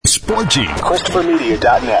SportG.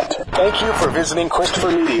 ChristopherMedia.net. Thank you for visiting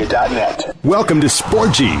ChristopherMedia.net. Welcome to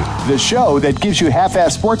SportG, the show that gives you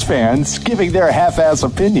half-ass sports fans giving their half-ass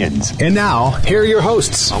opinions. And now, here are your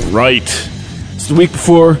hosts. All right. It's the week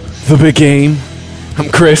before the big game. I'm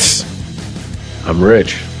Chris. I'm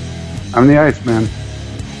Rich. I'm the Iceman.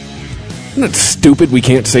 Isn't it stupid we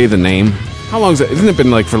can't say the name? How long is it? Isn't it been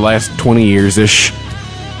like for the last 20 years-ish?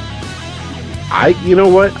 You know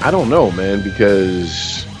what? I don't know, man,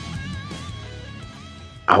 because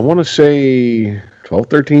I want to say 12,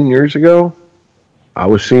 13 years ago, I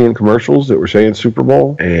was seeing commercials that were saying Super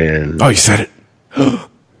Bowl, and... Oh, you said it.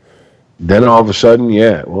 Then all of a sudden,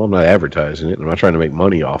 yeah, well, I'm not advertising it. I'm not trying to make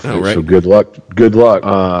money off it, right. So good luck. Good luck.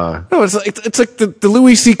 No, it's like the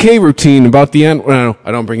Louis C.K. routine about the N... Well,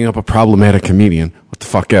 I don't bring up a problematic comedian. What the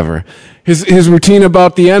fuck ever. His routine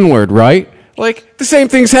about the N-word, right? Like, the same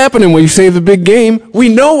thing's happening when you say the big game. We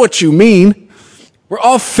know what you mean. We're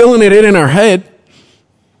all filling it in our head.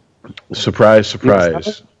 Surprise,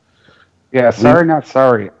 surprise. Yeah, sorry, not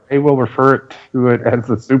sorry. I will refer to it as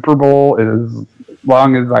the Super Bowl as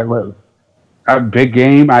long as I live. A big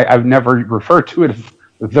game, I've never referred to it as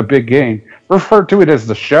the big game. Refer to it as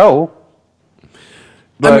the show.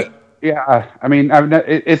 But,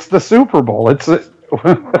 it's the Super Bowl.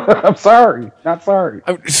 I'm sorry, not sorry.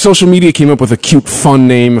 Social media came up with a cute, fun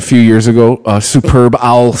name a few years ago, Superb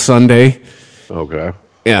Owl Sunday. Okay.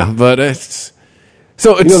 Yeah, but it's...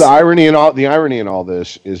 So it's, the irony in all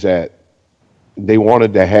this is that they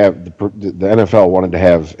wanted to have the NFL wanted to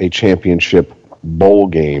have a championship bowl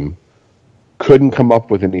game, couldn't come up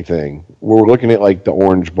with anything. We're looking at like the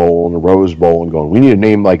Orange Bowl and the Rose Bowl and going, we need a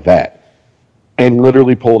name like that, and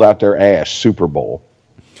literally pulled out their ass Super Bowl.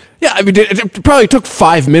 Yeah, I mean, it probably took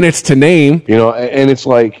 5 minutes to name. You know, and it's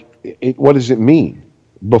like, what does it mean?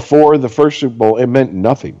 Before the first Super Bowl, it meant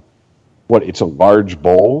nothing. What? It's a large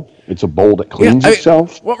bowl. It's a bowl that cleans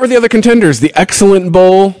itself. What were the other contenders? The Excellent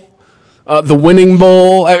Bowl, the Winning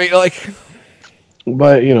Bowl. I mean, like.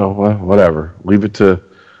 But whatever. Leave it to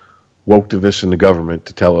woke-tivists and the government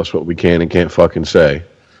to tell us what we can and can't fucking say.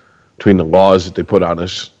 Between the laws that they put on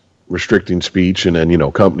us, restricting speech, and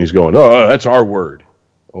then companies going, oh, that's our word.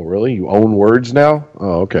 Oh, really? You own words now?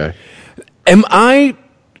 Oh, okay. If I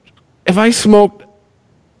smoked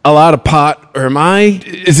a lot of pot, or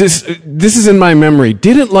this is in my memory,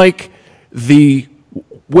 didn't way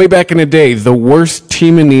back in the day, the worst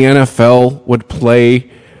team in the NFL would play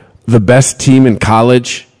the best team in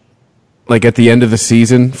college, like at the end of the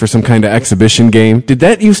season for some kind of exhibition game? Did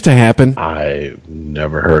that used to happen? I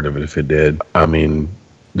never heard of it if it did. I mean,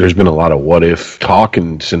 there's been a lot of what-if talk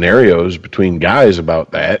and scenarios between guys about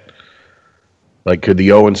that. Like, could the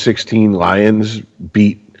 0-16 Lions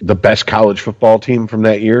beat the best college football team from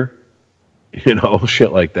that year?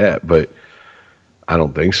 Shit like that. But I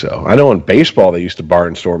don't think so. I know in baseball they used to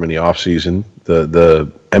barnstorm in the offseason.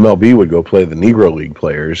 The MLB would go play the Negro League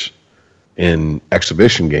players in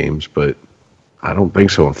exhibition games, but I don't think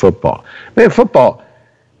so in football. Man, football,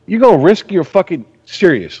 you're going to risk your fucking...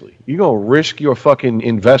 Seriously, you gonna risk your fucking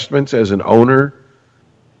investments as an owner,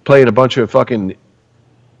 playing a bunch of fucking,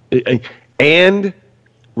 and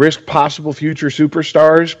risk possible future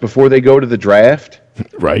superstars before they go to the draft,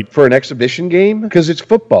 right? For an exhibition game, because it's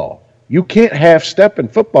football. You can't half-step in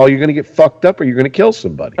football. You're gonna get fucked up, or you're gonna kill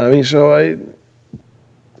somebody. I mean, so I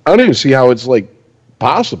don't even see how it's like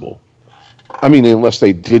possible. I mean, unless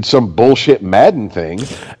they did some bullshit Madden thing.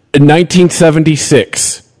 In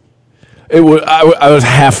 1976. I was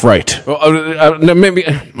half right. Maybe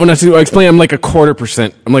when I explain, I'm like a quarter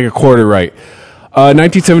percent. I'm like a quarter right.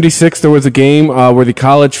 1976, there was a game where the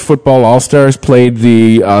college football all-stars played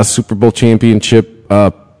the Super Bowl championship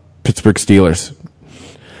Pittsburgh Steelers.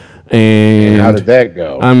 And how did that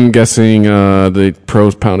go? I'm guessing the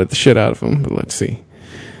pros pounded the shit out of them. But let's see.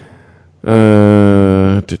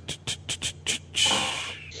 Well,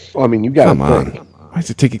 I mean, you got to Come on. Why is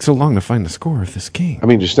it taking so long to find the score of this game? I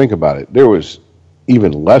mean, just think about it. There was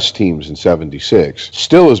even less teams in 76.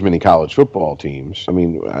 Still as many college football teams. I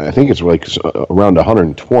mean, I think it's like around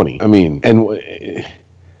 120. I mean, and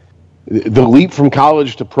the leap from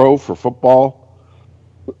college to pro for football,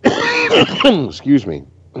 excuse me,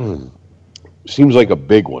 seems like a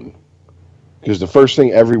big one. Because the first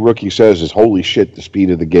thing every rookie says is, holy shit, the speed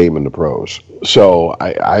of the game in the pros. So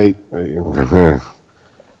I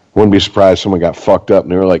wouldn't be surprised if someone got fucked up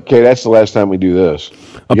and they were like, okay, that's the last time we do this.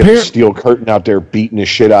 You got the Steel Curtain out there beating the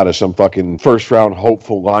shit out of some fucking first-round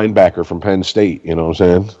hopeful linebacker from Penn State. You know what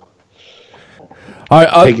I'm saying? All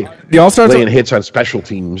right, the All-Stars laying hits on special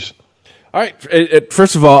teams. All right.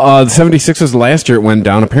 First of all, the 76ers last year it went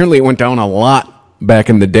down. Apparently it went down a lot back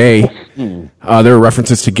in the day. There were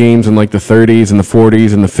references to games in like the 30s and the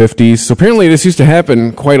 40s and the 50s. So apparently this used to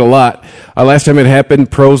happen quite a lot. Last time it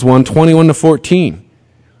happened, pros won 21-14.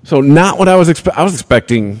 So not what I was I was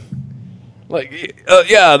expecting. Like,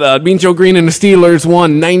 the Mean Joe Green and the Steelers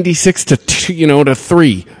won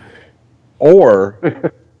 96-3. Or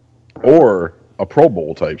a Pro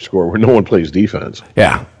Bowl type score where no one plays defense.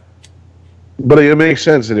 Yeah. But it makes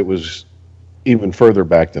sense that it was even further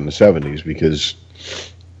back than the 70s because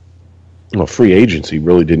free agency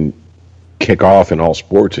really didn't kick off in all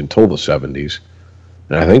sports until the 70s.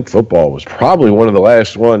 And I think football was probably one of the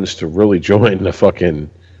last ones to really join the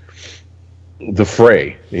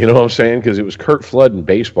fray. You know what I'm saying? Because it was Curt Flood in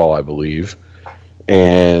baseball, I believe.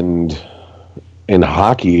 And in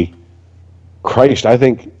hockey, Christ, I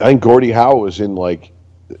think Gordie Howe was in like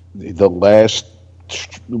the last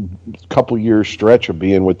couple years stretch of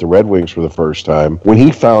being with the Red Wings for the first time when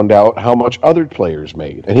he found out how much other players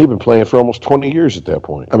made. And he'd been playing for almost 20 years at that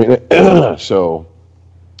point. I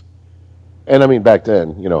mean, back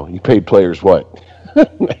then, you paid players what?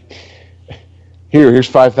 Here's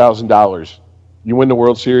 $5,000. You win the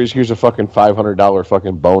World Series, here's a fucking $500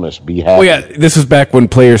 fucking bonus. Be happy. Well, yeah, this was back when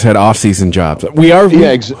players had off-season jobs.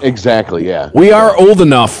 Exactly, yeah. We are old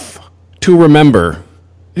enough to remember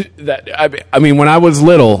that. I mean, when I was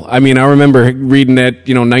little, I remember reading that,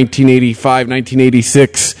 1985,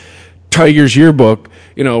 1986 Tigers yearbook,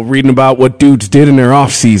 reading about what dudes did in their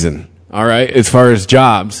off-season, all right, as far as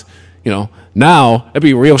jobs. Now, that'd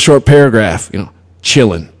be a real short paragraph,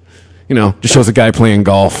 chilling. Just shows a guy playing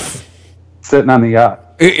golf. Sitting on the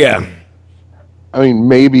yacht. Yeah.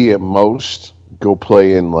 Maybe at most go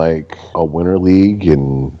play in like a winter league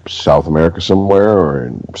in South America somewhere or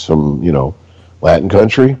in some, Latin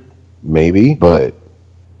country. Maybe. But,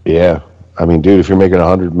 yeah. Dude, if you're making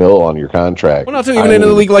 $100 million on your contract. Well, not even in a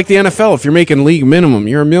league like the NFL. If you're making league minimum,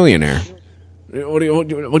 you're a millionaire. What do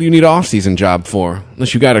you need an off-season job for?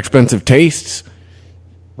 Unless you got expensive tastes.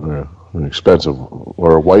 Yeah. An expensive,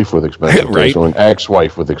 or a wife with expensive right. taste, or an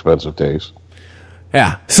ex-wife with expensive taste.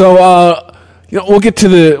 Yeah. So, we'll get to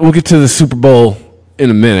the Super Bowl in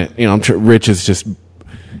a minute. I'm sure Rich is just,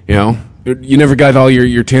 you never got all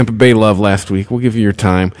your Tampa Bay love last week. We'll give you your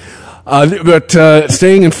time. But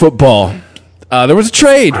staying in football, there was a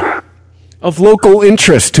trade of local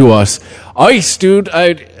interest to us. Ice, dude.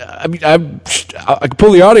 I could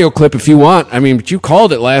pull the audio clip if you want. But you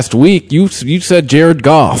called it last week. You said Jared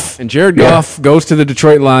Goff, and Jared Goff goes to the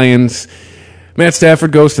Detroit Lions. Matt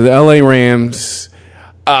Stafford goes to the LA Rams.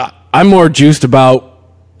 I'm more juiced about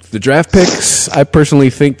the draft picks. I personally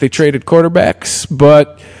think they traded quarterbacks,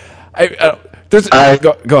 but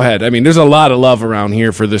go ahead. There's a lot of love around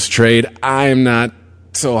here for this trade. I'm not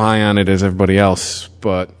so high on it as everybody else,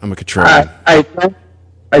 but I'm a contrarian.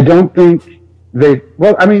 I don't think they.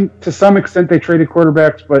 Well, to some extent they traded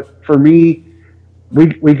quarterbacks, but for me,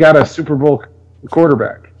 we got a Super Bowl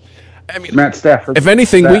quarterback. Matt Stafford. If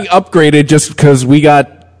anything, we upgraded just because we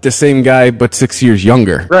got the same guy, but 6 years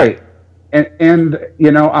younger. Right, and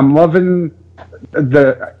I'm loving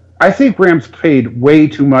I think Rams paid way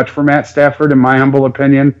too much for Matt Stafford, in my humble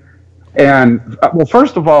opinion. And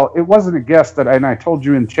first of all, it wasn't a guess and I told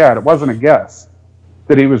you in chat, it wasn't a guess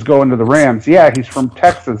that he was going to the Rams. Yeah, he's from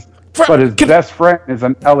Texas, but his best friend is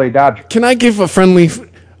an LA Dodger. Can I give a friendly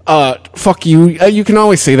fuck you? You can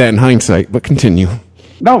always say that in hindsight, but continue.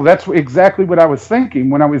 No, that's exactly what I was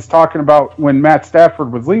thinking when I was talking about when Matt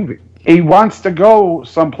Stafford was leaving. He wants to go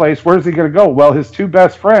someplace. Where's he going to go? Well, his two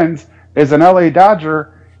best friends is an LA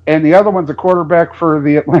Dodger, and the other one's a quarterback for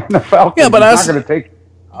the Atlanta Falcons. Yeah, but he's not going to take.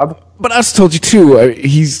 But I told you too.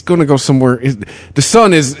 He's going to go somewhere. The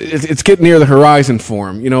sun it's getting near the horizon for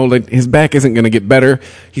him. Like his back isn't going to get better.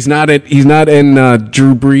 He's not in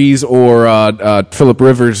Drew Brees or Phillip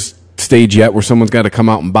Rivers stage yet, where someone's got to come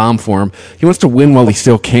out and bomb for him. He wants to win while he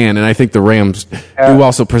still can, and I think the Rams do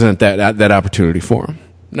also present that opportunity for him.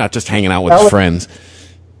 Not just hanging out with his friends.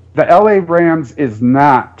 The LA Rams is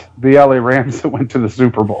not the LA Rams that went to the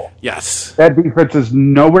Super Bowl. Yes, that defense is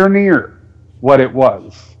nowhere near what it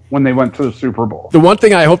was when they went to the Super Bowl. The one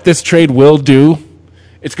thing I hope this trade will do,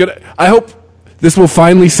 I hope this will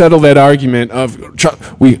finally settle that argument of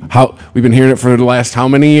we've been hearing it for the last how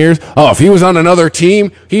many years? Oh, if he was on another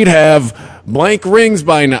team, he'd have blank rings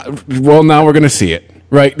by now. Well, now we're going to see it.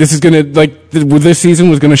 Right? This is going to, this season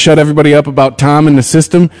was going to shut everybody up about Tom and the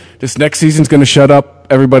system. This next season's going to shut up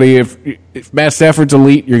everybody. If Matt Stafford's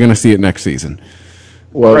elite, you're going to see it next season.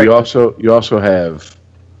 Well, right. You also have.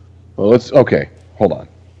 Well, hold on.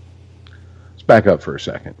 Let's back up for a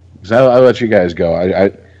second, because I'll let you guys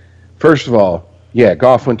go. First of all, yeah,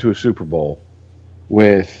 Goff went to a Super Bowl.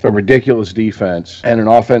 with a ridiculous defense and an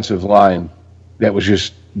offensive line that was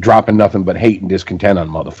just dropping nothing but hate and discontent on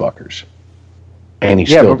motherfuckers. And he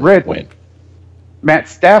still didn't win. Matt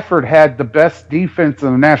Stafford had the best defense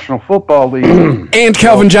in the National Football League. And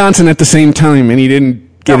Calvin Johnson at the same time, and he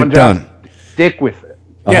didn't get it done. Stick with it.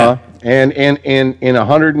 Yeah. And in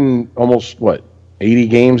 100 and almost, 80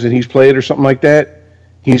 games that he's played or something like that,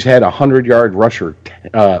 he's had a 100-yard rusher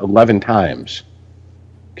 11 times.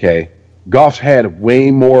 Okay? Goff's had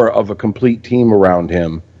way more of a complete team around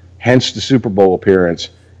him, hence the Super Bowl appearance,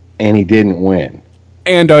 and he didn't win.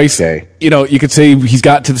 And you could say he's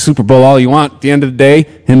got to the Super Bowl all you want. At the end of the day,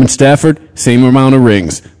 him and Stafford, same amount of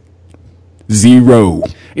rings. 0.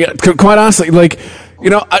 Yeah, quite honestly, the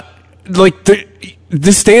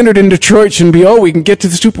standard in Detroit shouldn't be, we can get to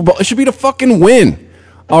the Super Bowl. It should be to fucking win.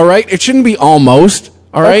 All right? It shouldn't be almost.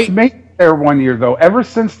 All right? Let's make it there one year, though. Ever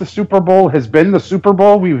since the Super Bowl has been the Super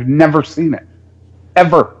Bowl, we've never seen it.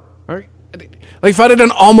 Ever. All right. If I'd have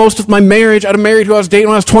done almost with my marriage, I'd have married who I was dating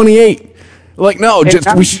when I was 28. No,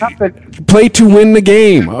 we should play to win the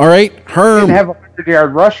game. All right? Herm. He didn't have a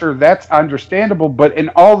 100-yard rusher. That's understandable. But in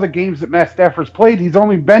all the games that Matt Stafford's played, he's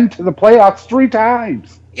only been to the playoffs 3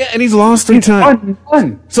 times. Yeah, and he's lost 3 times.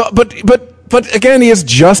 Won. So, but again, he has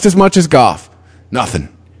just as much as Goff.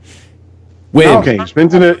 Nothing. Win. Okay, he's been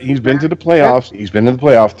to the playoffs. He's been to the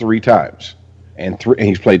playoffs 3 times, and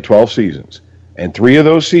he's played 12 seasons. And 3 of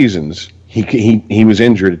those seasons, he was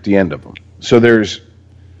injured at the end of them. So there's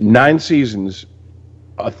 9 seasons.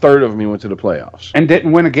 A third of them he went to the playoffs and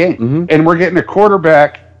didn't win a game. Mm-hmm. And we're getting a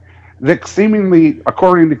quarterback that seemingly,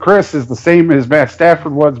 according to Chris, is the same as Matt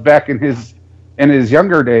Stafford was back in his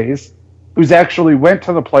younger days, who's actually went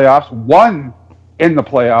to the playoffs, won in the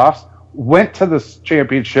playoffs, went to the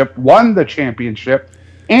championship, won the championship,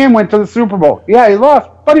 and went to the Super Bowl. Yeah, he lost,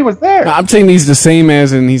 but he was there. I'm saying he's the same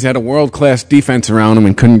as in he's had a world-class defense around him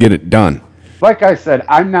and couldn't get it done. Like I said,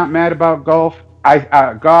 I'm not mad about Goff.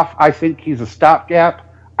 I think he's a stopgap.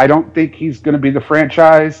 I don't think he's going to be the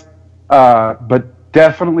franchise, but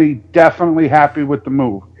definitely happy with the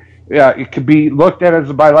move. Yeah, it could be looked at as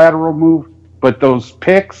a bilateral move, but those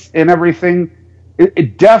picks and everything,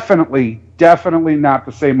 it definitely not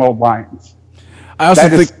the same old Lions. I also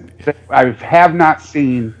think I have not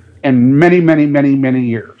seen in many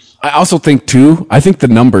years. I also think too. I think the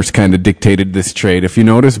numbers kind of dictated this trade. If you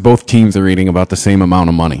notice, both teams are eating about the same amount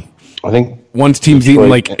of money. I think one team's eating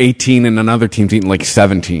like 18 and another team's eating like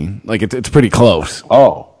 17. Like it's pretty close.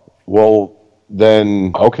 Oh, well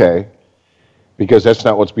then okay, because that's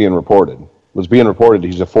not what's being reported. What's being reported,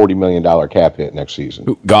 he's a $40 million cap hit next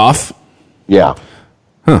season. Goff? Yeah.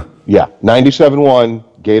 Huh. Yeah. 97-1,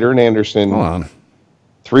 Gator and Anderson, hold on,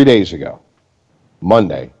 3 days ago,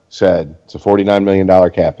 Monday, said it's a $49 million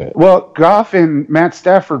cap hit. Well, Goff and Matt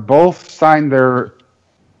Stafford both signed their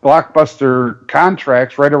blockbuster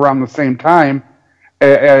contracts right around the same time,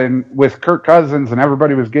 and with Kirk Cousins, and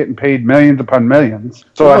everybody was getting paid millions upon millions.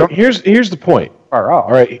 So here's the point. All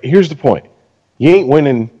right, here's the point. You ain't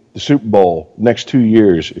winning the Super Bowl next 2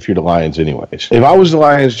 years if you're the Lions anyways. If I was the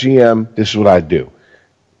Lions GM, this is what I'd do.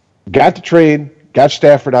 Got the trade, got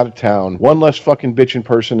Stafford out of town, one less fucking bitching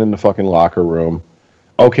person in the fucking locker room.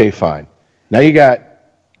 Okay, fine. Now you got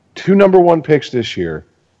 2 number 1 picks this year,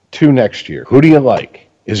 2 next year. Who do you like?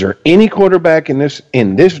 Is there any quarterback in this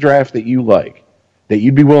draft that you like, that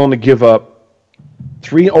you'd be willing to give up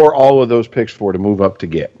 3 or all of those picks for to move up to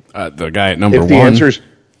get? The guy at number 1.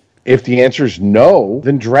 If the answer is no,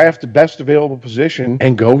 then draft the best available position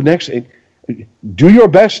and go next. Do your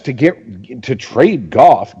best to trade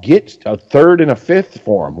Goff. Get a 3rd and a 5th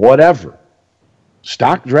for him, whatever.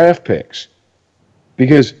 Stock draft picks.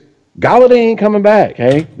 Because Galladay ain't coming back,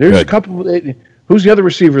 okay? There's a couple. Who's the other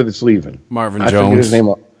receiver that's leaving? Marvin Jones. I forget his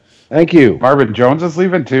name. Thank you. Marvin Jones is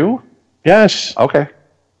leaving too? Yes. Okay.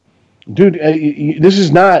 Dude, this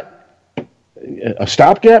is not a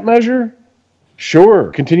stopgap measure.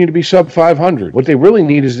 Sure, continue to be sub 500. What they really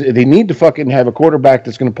need is they need to fucking have a quarterback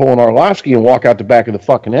that's going to pull an Orlovsky and walk out the back of the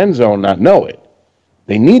fucking end zone and not know it.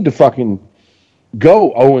 They need to fucking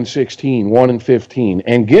go 0-16, 1-15,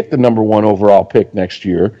 and get the number 1 overall pick next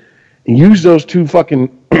year, and use those 2 fucking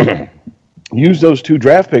use those 2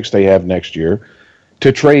 draft picks they have next year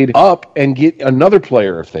to trade up and get another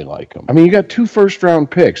player if they like them. I mean, you got 2 first-round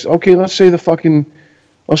picks. Okay, let's say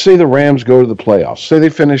the Rams go to the playoffs. Say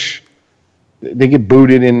they get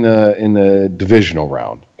booted in the divisional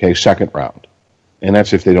round, okay, 2nd round, and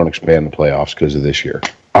that's if they don't expand the playoffs because of this year.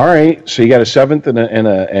 All right, so you got a 7th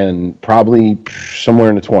and probably somewhere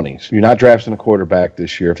in the 20s. You're not drafting a quarterback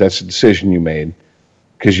this year if that's the decision you made,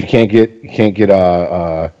 because you can't get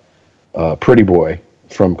a pretty boy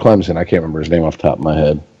from Clemson. I can't remember his name off the top of my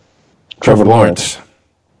head. Trevor Lawrence.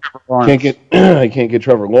 I can't get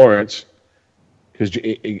Trevor Lawrence because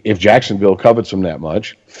if Jacksonville covets him that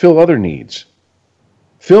much, fill other needs.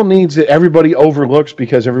 Fill needs that everybody overlooks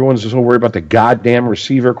because everyone's so worried about the goddamn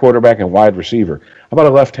receiver, quarterback, and wide receiver. How about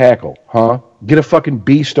a left tackle, huh? Get a fucking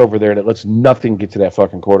beast over there that lets nothing get to that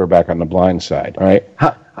fucking quarterback on the blind side, all right?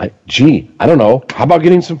 I don't know. How about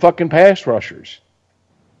getting some fucking pass rushers?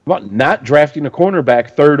 How about not drafting a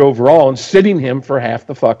cornerback 3rd overall and sitting him for half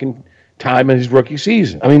the fucking time in his rookie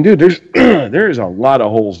season? I mean, dude, there is a lot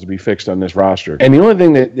of holes to be fixed on this roster. And the only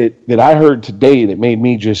thing that I heard today that made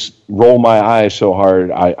me just roll my eyes so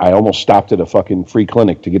hard, I almost stopped at a fucking free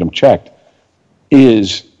clinic to get them checked,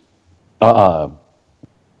 is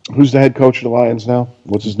who's the head coach of the Lions now?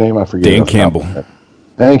 What's his name? I forget. Dan Campbell.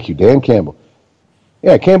 Thank you, Dan Campbell.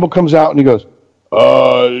 Yeah, Campbell comes out and he goes,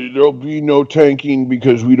 there'll be no tanking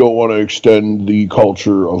because we don't want to extend the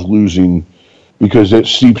culture of losing because it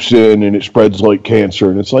seeps in and it spreads like cancer.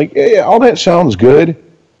 And it's like, yeah, all that sounds good.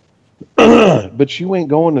 But you ain't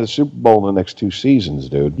going to the Super Bowl in the next 2 seasons,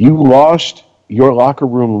 dude. You lost your locker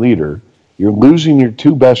room leader. You're losing your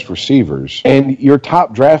 2 best receivers. And your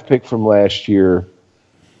top draft pick from last year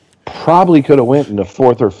probably could have went in the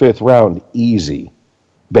 4th or 5th round easy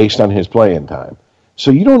based on his playing time. So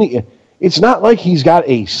you don't need, it's not like he's got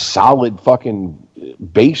a solid fucking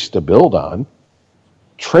base to build on.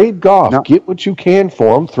 Trade Goff. No. Get what you can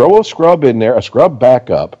for him. Throw a scrub in there, a scrub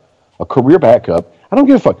backup, a career backup. I don't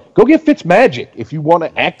give a fuck. Go get Fitzmagic if you want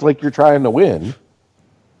to act like you're trying to win.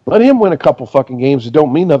 Let him win a couple fucking games that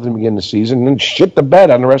don't mean nothing to begin the season and then shit the bed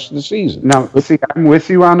on the rest of the season. Now, see, I'm with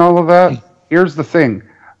you on all of that. Here's the thing.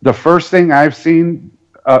 The first thing I've seen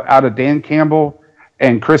out of Dan Campbell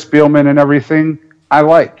and Chris Spielman and everything, I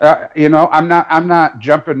like. I'm not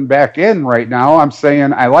jumping back in right now. I'm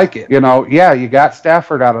saying I like it. Yeah, you got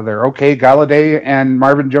Stafford out of there. Okay, Galladay and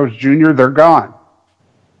Marvin Jones Jr., they're gone.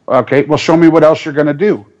 Okay, well, show me what else you're going to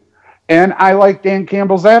do. And I like Dan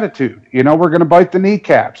Campbell's attitude. We're going to bite the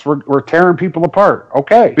kneecaps. We're tearing people apart.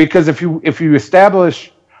 Okay, because if you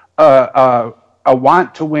establish a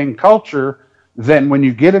want to win culture, then when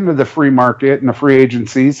you get into the free market and the free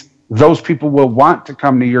agencies, those people will want to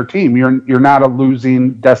come to your team. You're not a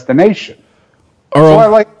losing destination. Earl, so I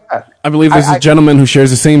like that. I believe there's a gentleman who shares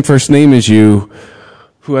the same first name as you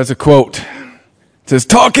who has a quote. It says,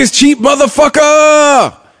 "Talk is cheap,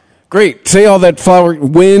 motherfucker!" Great. Say all that flower.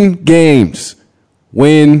 Win games.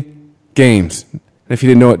 Win games. And if you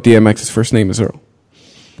didn't know it, DMX's first name is Earl.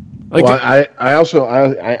 I also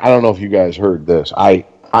don't know if you guys heard this. I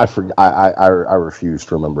refuse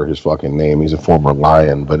to remember his fucking name. He's a former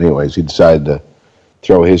Lion, but anyways, he decided to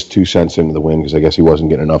throw his 2 cents into the wind because I guess he wasn't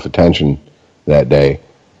getting enough attention that day.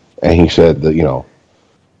 And he said that,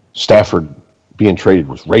 Stafford being traded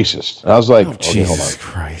was racist. And I was like, Jesus hold on.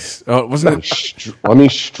 Christ. Oh, wasn't it? Let me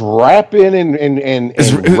strap in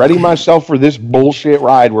and ready myself for this bullshit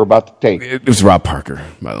ride we're about to take. It was Rob Parker,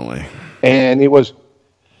 by the way. And it was,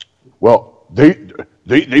 well,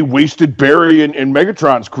 They wasted Barry and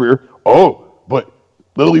Megatron's career. Oh, but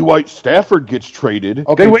Lily White Stafford gets traded.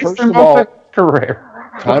 Okay, they wasted both career.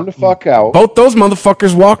 Time to fuck out. Both those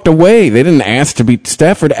motherfuckers walked away. They didn't ask to be.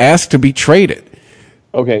 Stafford asked to be traded.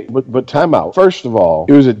 Okay, but time out. First of all,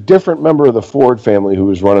 it was a different member of the Ford family who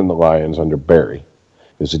was running the Lions under Barry.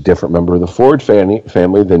 It was a different member of the Ford family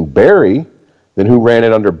than Barry, than who ran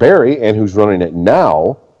it under Barry and who's running it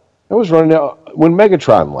now. That was running out when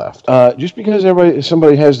Megatron left. Just because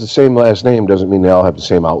somebody has the same last name doesn't mean they all have the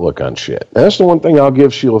same outlook on shit. And that's the one thing I'll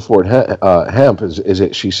give Sheila Ford Hemp is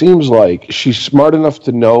that she seems like she's smart enough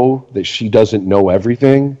to know that she doesn't know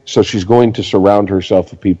everything, so she's going to surround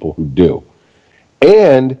herself with people who do.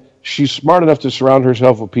 And she's smart enough to surround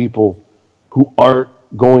herself with people who aren't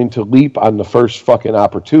going to leap on the first fucking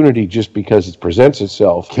opportunity just because it presents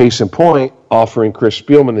itself. Case in point, offering Chris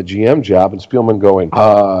Spielman the GM job, and Spielman going,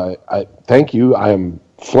 thank you, I am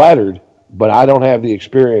flattered, but I don't have the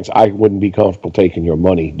experience. I wouldn't be comfortable taking your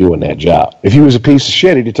money doing that job. If he was a piece of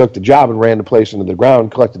shit, he'd have took the job and ran the place into the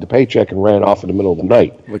ground, collected the paycheck, and ran off in the middle of the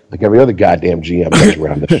night. Like every other goddamn GM goes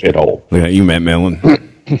around the shithole. Look at you, Matt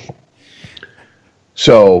Millen.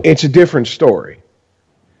 So it's a different story.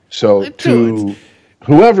 So to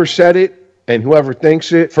whoever said it and whoever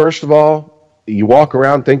thinks it, first of all, you walk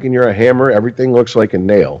around thinking you're a hammer, everything looks like a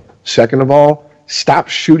nail. Second of all, stop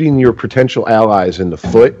shooting your potential allies in the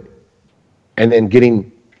foot and then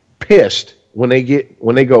getting pissed when they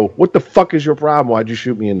go, what the fuck is your problem? Why'd you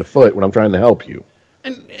shoot me in the foot when I'm trying to help you?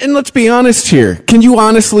 And let's be honest here. Can you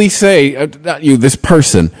honestly say, not you, this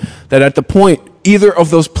person, that at the point either of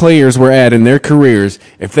those players were at in their careers,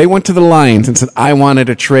 if they went to the Lions and said, I wanted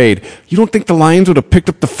a trade, you don't think the Lions would have picked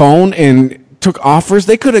up the phone and took offers?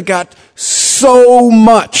 They could have got so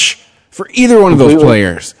much for either one of those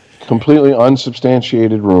players. Completely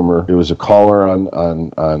unsubstantiated rumor. It was a caller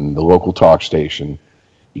on the local talk station.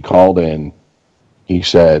 He called in. He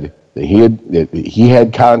said that he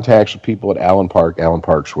had contacts with people at Allen Park. Allen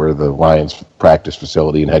Park's where the Lions practice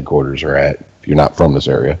facility and headquarters are at, if you're not from this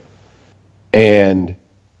area. And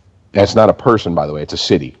that's not a person, by the way. It's a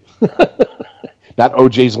city. Not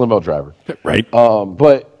OJ's limo driver. Right.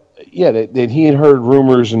 But, yeah, that he had heard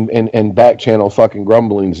rumors and back channel fucking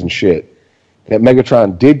grumblings and shit that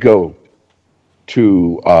Megatron did go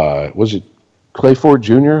to, was it Clay Ford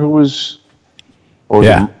Jr. who was, or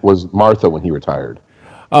was Martha when he retired?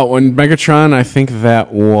 Oh, when Megatron, I think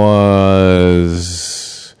that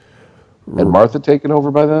was... Had Martha taken over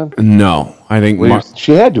by then? No, I think...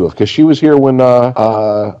 she had to have, because she was here when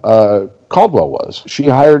Caldwell was. She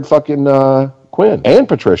hired fucking Quinn and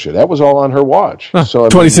Patricia. That was all on her watch. So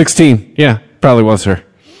 2016, yeah, probably was her.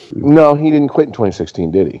 No, he didn't quit in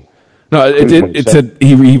 2016, did he? No, it said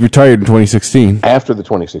he retired in 2016. After the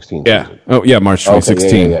 2016 season. Yeah. Oh, yeah, March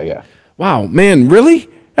 2016. Okay, yeah. Wow, man, really?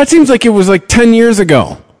 That seems like it was like 10 years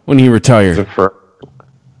ago when he retired.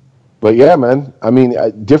 But yeah, man, I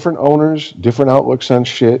mean, different owners, different outlooks on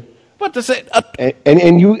shit. What to say?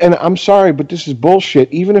 And I'm sorry, but this is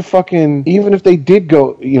bullshit. Even if they did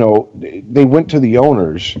go, they went to the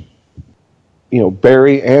owners,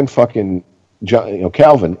 Barry and fucking John,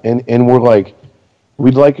 Calvin, and we're like,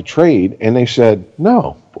 we'd like a trade, and they said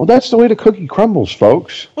no. Well, that's the way the cookie crumbles,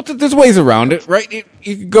 folks. Well, there's ways around it, right?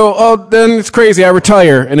 You could go, oh, then it's crazy, I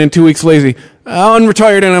retire, and then 2 weeks later, I'm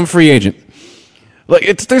unretired and I'm a free agent.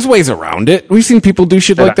 Like, there's ways around it. We've seen people do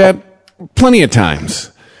shit like that plenty of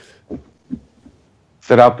times.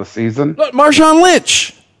 Sit out the season? Look, Marshawn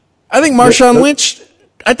Lynch. I think Marshawn Lynch,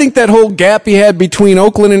 I think that whole gap he had between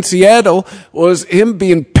Oakland and Seattle was him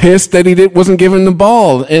being pissed that he wasn't given the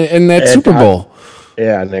ball in that Super Bowl.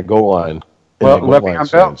 Yeah, and that goal line. Well, Le'Veon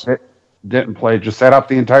Bell didn't play, just sat out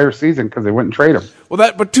the entire season because they wouldn't trade him.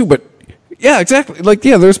 Well, but yeah, exactly. Like,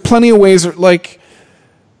 yeah, there's plenty of ways, like,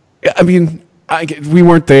 I mean, we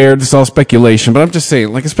weren't there, this is all speculation, but I'm just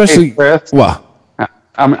saying, like, especially, hey, Chris, what?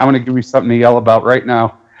 I'm going to give you something to yell about right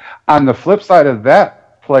now. On the flip side of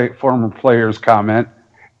that former player's comment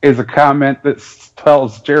is a comment that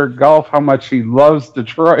tells Jared Goff how much he loves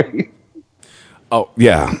Detroit. Oh,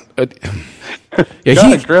 yeah.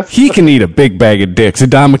 He can eat a big bag of dicks.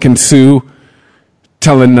 Ndamukong Suh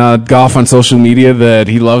telling Goff on social media that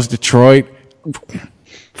he loves Detroit.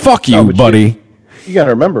 Fuck you, buddy. You got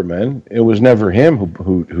to remember, man, it was never him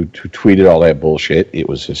who tweeted all that bullshit. It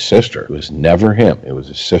was his sister. It was never him. It was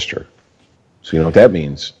his sister. So you know what that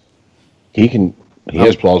means? He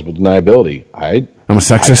has plausible deniability. I'm a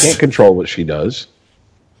sexist. I can't control what she does.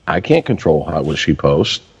 I can't control what she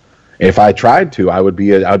posts. If I tried to, I'd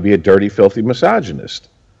be a dirty, filthy misogynist.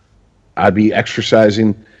 I'd be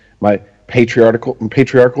exercising my patriarchal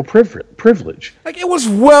privilege. Like, it was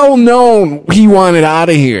well known he wanted out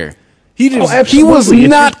of here. He was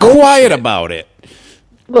not quiet about it.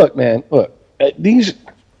 Look, man,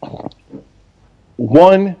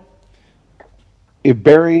 if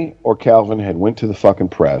Barry or Calvin had went to the fucking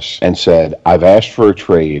press and said, I've asked for a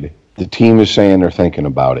trade, the team is saying they're thinking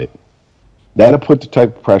about it, that'll put the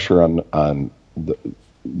type of pressure on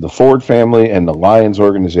the Ford family and the Lions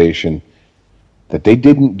organization that they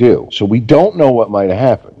didn't do. So we don't know what might have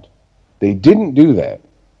happened. They didn't do that.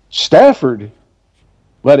 Stafford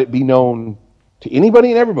let it be known to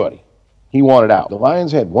anybody and everybody he wanted out. The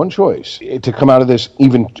Lions had one choice to come out of this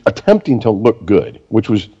even attempting to look good, which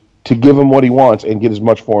was to give him what he wants and get as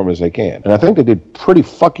much for him as they can. And I think they did pretty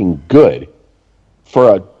fucking good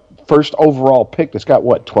for a first overall pick that's got,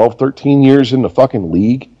 12, 13 years in the fucking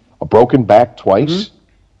league? A broken back twice? Mm-hmm.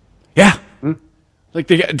 Yeah. Mm-hmm.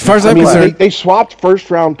 Like, as far as I'm concerned... They swapped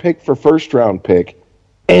first-round pick for first-round pick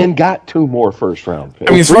and got 2 more first-round picks.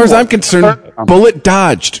 I mean, as far as I'm concerned, bullet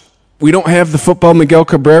dodged. We don't have the football Miguel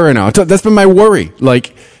Cabrera now. That's been my worry.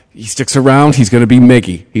 Like, he sticks around, he's going to be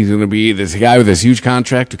Miggy. He's going to be this guy with this huge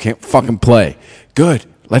contract who can't fucking play. Good.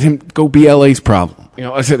 Let him go be LA's problem. You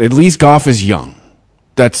know, I said, at least Goff is young.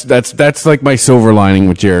 That's like my silver lining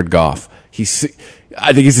with Jared Goff. I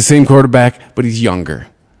think he's the same quarterback, but he's younger.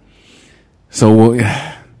 So we'll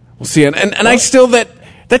see. And I still that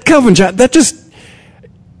Calvin Johnson, that just,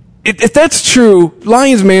 if that's true,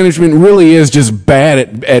 Lions management really is just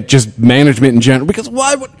bad at just management in general. Because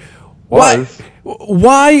why would,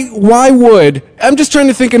 I'm just trying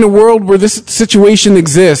to think in a world where this situation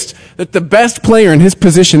exists, that the best player in his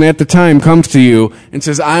position at the time comes to you and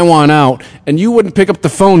says, I want out, and you wouldn't pick up the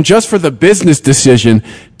phone just for the business decision,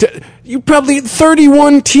 you probably had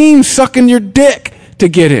 31 teams sucking your dick to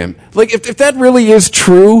get him. Like, if that really is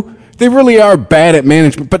true, they really are bad at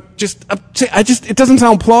management, but it doesn't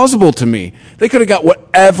sound plausible to me. They could have got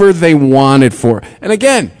whatever they wanted for. And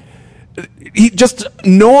again, just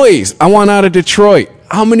noise. I want out of Detroit.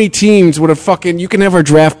 How many teams would have you can have our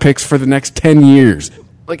draft picks for the next 10 years.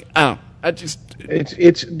 Like,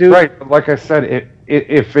 it's dude. Right. Like I said,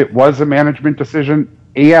 if it was a management decision,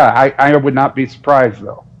 yeah, I would not be surprised,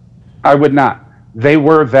 though. I would not. They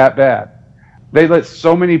were that bad. They let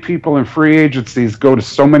so many people in free agencies go to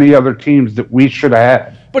so many other teams that we should have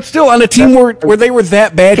had. But still, on a team where they were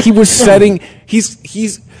that bad, he was setting he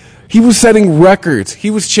was setting records. He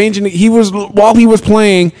was changing. While he was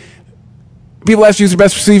playing, people asked you who's the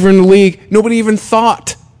best receiver in the league. Nobody even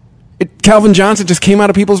thought. Calvin Johnson just came out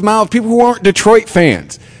of people's mouths. People who aren't Detroit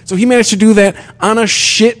fans. So he managed to do that on a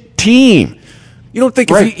shit team. You don't think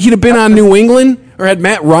if he'd have been on New England or had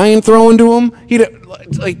Matt Ryan throwing to him, he'd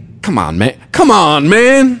have, come on, man. Come on,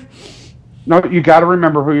 man. No, you got to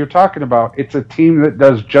remember who you're talking about. It's a team that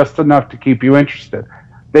does just enough to keep you interested.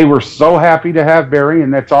 They were so happy to have Barry,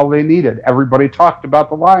 and that's all they needed. Everybody talked about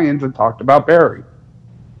the Lions and talked about Barry.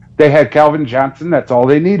 They had Calvin Johnson. That's all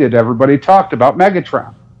they needed. Everybody talked about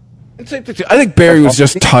Megatron. I think Barry was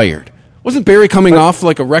just tired. Wasn't Barry coming off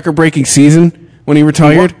like a record-breaking season when he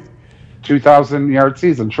retired? 2,000-yard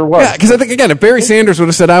season, sure was. Yeah, because I think, again, if Barry Sanders would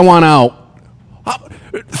have said, I want out,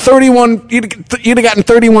 31, you'd have gotten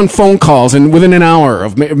 31 phone calls within an hour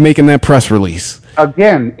of making that press release.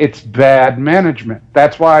 Again, it's bad management.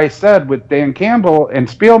 That's why I said with Dan Campbell and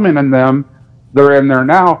Spielman and them, they're in there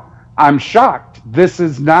now. I'm shocked. This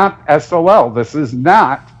is not SOL. This is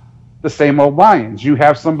not the same old Lions. You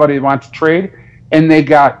have somebody who wants to trade, and they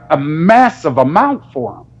got a massive amount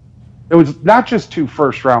for him. It was not just 2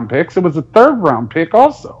 first-round picks. It was a 3rd-round pick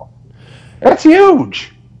also. That's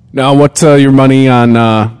huge. Now, what's your money on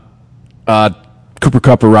Cooper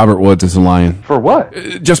Kupp or Robert Woods as a Lion? For what?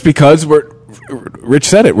 Just because Rich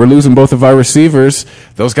said it. We're losing both of our receivers.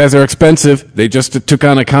 Those guys are expensive. They just took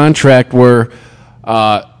on a contract where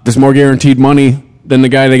there's more guaranteed money than the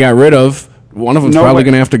guy they got rid of. One of them's probably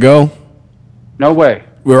going to have to go. No way.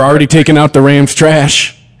 We're already taking out the Rams'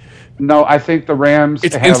 trash. No, I think the Rams.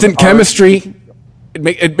 It's instant chemistry.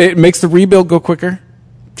 It makes the rebuild go quicker.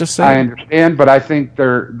 Just saying. I understand, but I think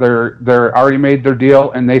they're already made their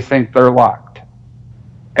deal and they think they're locked,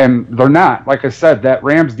 and they're not. Like I said, that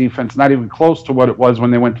Rams defense not even close to what it was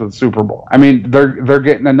when they went to the Super Bowl. I mean, they're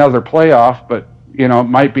getting another playoff, but it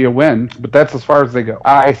might be a win, but that's as far as they go.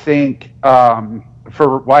 I think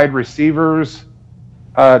for wide receivers,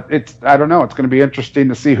 I don't know. It's going to be interesting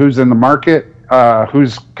to see who's in the market,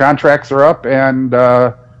 whose contracts are up, and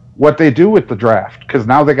what they do with the draft, because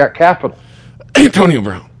now they got capital. Antonio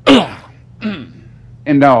Brown.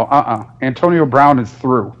 And no, Antonio Brown is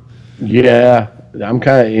through. Yeah, I'm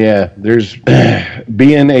there's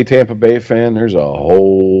being a Tampa Bay fan, there's a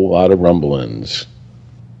whole lot of rumblings.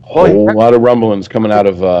 Lot of rumblings coming out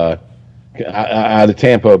of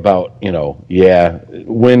Tampa about,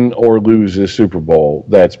 win or lose this Super Bowl.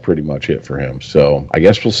 That's pretty much it for him. So I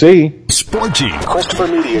guess we'll see. Sportsy.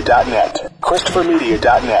 ChristopherMedia.net.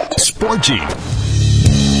 ChristopherMedia.net. Sportsy.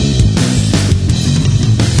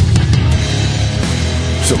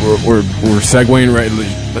 So we're segueing right.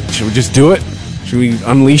 Should we just do it? Should we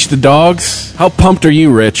unleash the dogs? How pumped are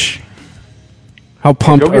you, Rich? How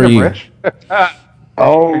pumped are you? Rich.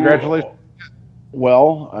 Congratulations.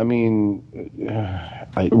 Well, I mean,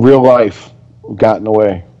 real life got in the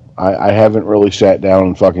way. I haven't really sat down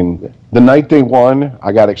and fucking. The night they won,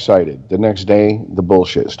 I got excited. The next day, the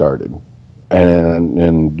bullshit started,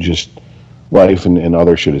 and just life and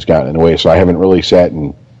other shit has gotten in the way. So I haven't really sat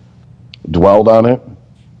and dwelled on it.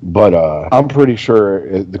 But I'm pretty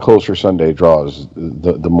sure the closer Sunday draws,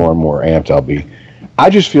 the more and more amped I'll be. I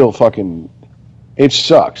just feel fucking. It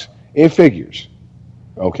sucks. It figures.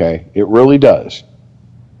 Okay? It really does.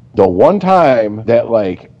 The one time that,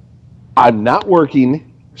 I'm not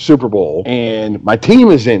working Super Bowl and my team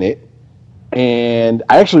is in it and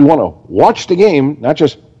I actually want to watch the game, not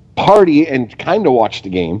just party and kind of watch the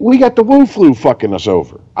game, we got the Wu flu fucking us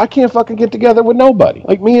over. I can't fucking get together with nobody.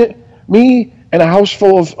 Like me and a house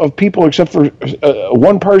full of people, except for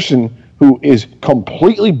one person who is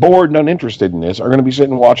completely bored and uninterested in this, are going to be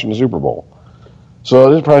sitting watching the Super Bowl. So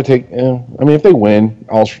it'll probably take. If they win,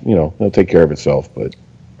 they'll take care of itself. But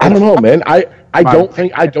I don't know, man. I don't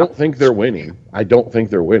think they're winning. I don't think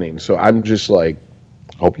they're winning. So I'm just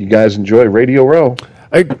hope you guys enjoy Radio Row.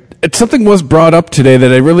 something was brought up today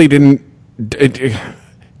that I really didn't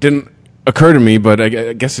occur to me, but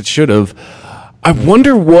I guess it should have. I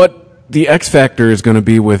wonder what the X factor is going to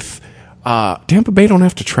be with Tampa Bay. Don't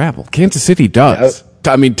have to travel. Kansas City does.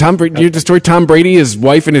 I mean, Tom Brady. The story: Tom Brady, his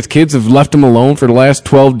wife and his kids have left him alone for the last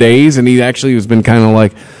 12 days, and he actually has been kind of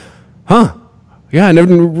like, "Huh, yeah, I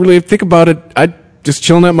never really think about it. I just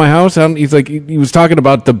chilling at my house." He's like, he was talking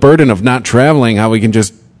about the burden of not traveling, how we can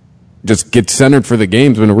just get centered for the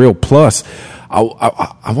games, been a real plus.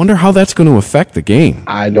 I wonder how that's going to affect the game.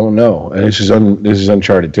 I don't know. And this is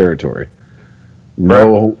uncharted territory.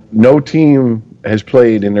 No team has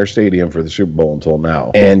played in their stadium for the Super Bowl until now,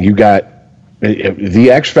 and you got.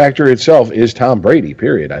 The X factor itself is Tom Brady,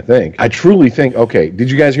 period, I think. I truly think, okay,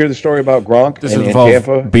 did you guys hear the story about Gronk Does it involve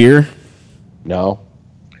Tampa? Beer? No.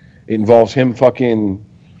 It involves him fucking...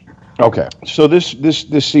 Okay, so this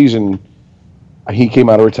season, he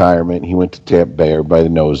came out of retirement. He went to Tampa Bay. Everybody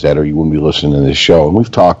knows that, or you wouldn't be listening to this show. And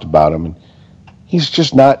we've talked about him, and he's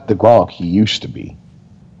just not the Gronk he used to be.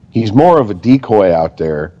 He's more of a decoy out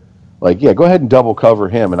there. Like, yeah, go ahead and double cover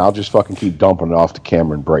him, and I'll just fucking keep dumping it off to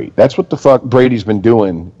Cameron Brate. That's what the fuck Brady's been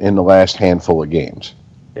doing in the last handful of games.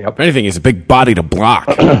 Yep. If anything, he's a big body to block.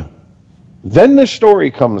 Then the story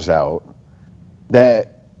comes out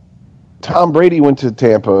that Tom Brady went to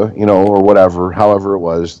Tampa, or whatever, however it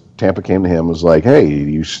was. Tampa came to him and was like, hey,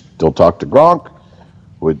 you still talk to Gronk?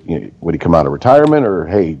 Would he come out of retirement? Or,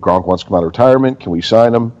 hey, Gronk wants to come out of retirement. Can we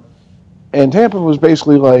sign him? And Tampa was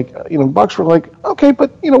basically like, Bucs were like, okay,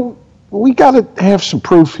 but, we got to have some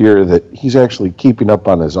proof here that he's actually keeping up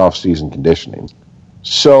on his off-season conditioning.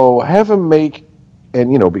 So have him make,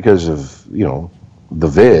 and, because of, the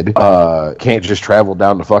vid, can't just travel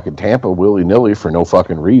down to fucking Tampa willy-nilly for no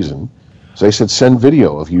fucking reason. So they said, send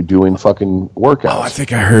video of you doing fucking workouts. Oh, I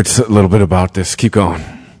think I heard a little bit about this. Keep going.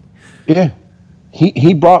 Yeah.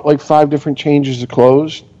 He brought like 5 different changes of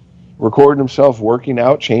clothes, recorded himself working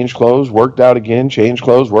out, changed clothes, worked out again, changed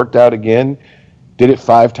clothes, worked out again. Did it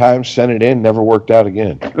 5 times, sent it in, never worked out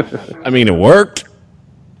again. I mean, it worked.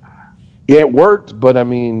 Yeah, it worked, but I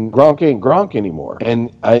mean, Gronk ain't Gronk anymore.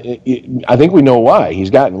 And I think we know why.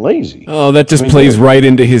 He's gotten lazy. Oh, that just plays right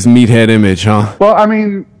into his meathead image, huh? Well, I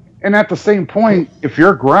mean, and at the same point, if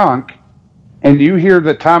you're Gronk and you hear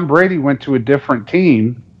that Tom Brady went to a different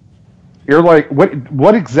team, you're like,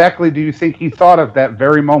 what exactly do you think he thought of that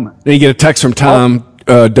very moment? Then you get a text from Tom,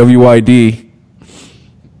 WID.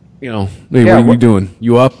 Hey, what are you doing?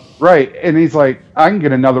 You up? Right. And he's like, I can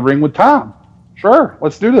get another ring with Tom. Sure,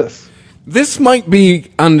 let's do this. This might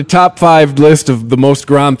be on the top 5 list of the most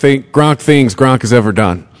Gronk things Gronk has ever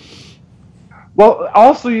done. Well,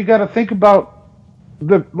 also you got to think about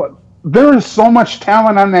there is so much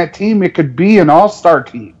talent on that team. It could be an all-star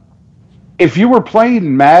team. If you were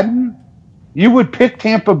playing Madden, you would pick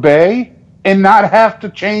Tampa Bay and not have to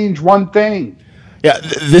change one thing. Yeah,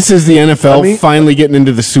 this is the NFL finally getting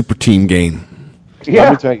into the super team game. Yeah.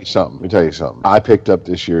 Let me tell you something. I picked up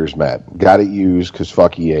this year's Madden. Got it used because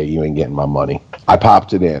fuck EA, you ain't getting my money. I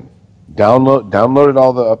popped it in. Downloaded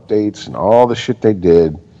all the updates and all the shit they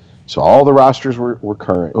did. So all the rosters were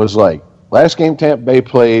current. It was like, last game Tampa Bay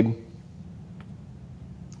played,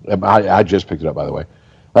 I just picked it up, by the way.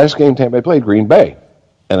 Last game Tampa Bay played, Green Bay.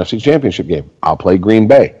 NFC Championship game. I'll play Green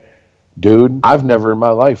Bay. Dude, I've never in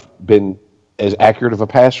my life been as accurate of a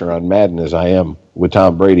passer on Madden as I am with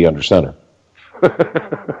Tom Brady under center.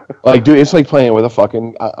 Like, dude, it's like playing with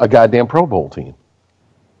a goddamn Pro Bowl team.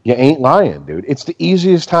 You ain't lying, dude. It's the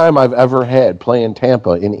easiest time I've ever had playing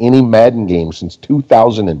Tampa in any Madden game since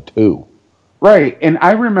 2002. Right, and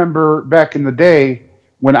I remember back in the day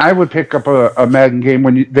when I would pick up a Madden game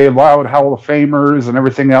when they allowed Hall of Famers and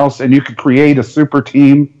everything else, and you could create a super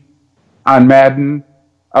team on Madden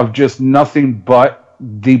of just nothing but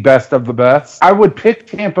the best of the best. I would pick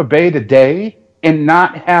Tampa Bay today and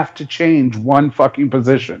not have to change one fucking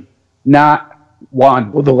position. Not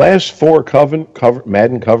one. Well, the last 4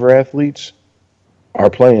 Madden cover athletes are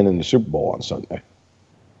playing in the Super Bowl on Sunday.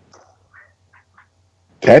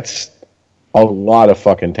 That's a lot of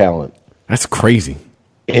fucking talent. That's crazy.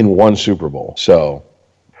 In one Super Bowl. So,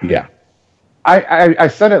 yeah. I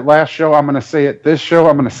said it last show. I'm going to say it this show.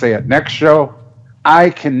 I'm going to say it next show. I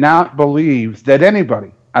cannot believe that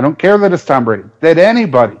anybody, I don't care that it's Tom Brady, that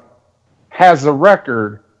anybody has a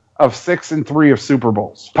record of 6-3 of Super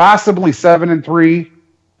Bowls. Possibly 7-3,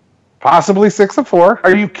 possibly 6-4.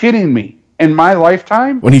 Are you kidding me? In my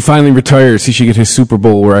lifetime? When he finally retires, he should get his Super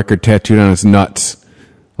Bowl record tattooed on his nuts.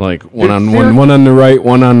 Like one on the right,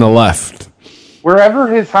 one on the left. Wherever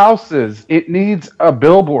his house is, it needs a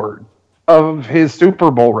billboard of his Super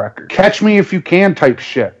Bowl record. Catch me if you can type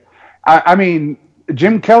shit. I mean,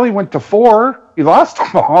 Jim Kelly went to 4. He lost them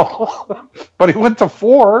all, but he went to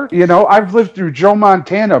 4. You know, I've lived through Joe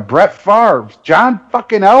Montana, Brett Favre, John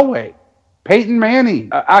fucking Elway, Peyton Manning.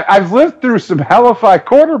 I've lived through some hellified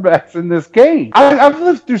quarterbacks in this game. I've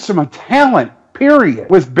lived through some talent, period.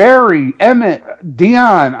 With Barry, Emmett,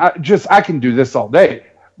 Dion, I can do this all day.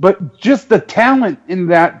 But just the talent in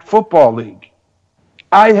that football league.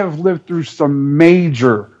 I have lived through some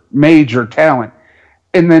major, major talent.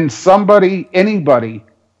 And then anybody,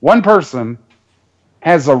 one person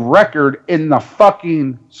has a record in the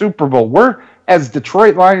fucking Super Bowl. We're, as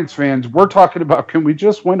Detroit Lions fans, we're talking about, can we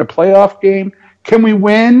just win a playoff game? Can we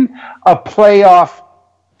win a playoff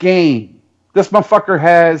game? This motherfucker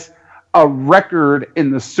has a record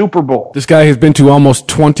in the Super Bowl. This guy has been to almost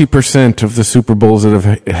 20% of the Super Bowls that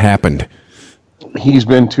have happened. He's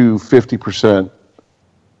been to 50%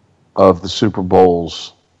 of the Super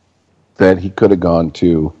Bowls that he could have gone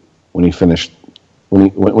to when he finished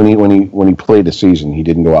when he played a season. He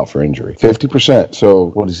didn't go out for injury. 50%. So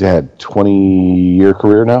what has he had? 20-year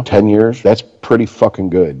career now? 10 years? That's pretty fucking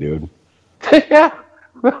good, dude. Yeah.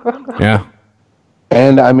 Yeah.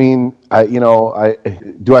 And I mean,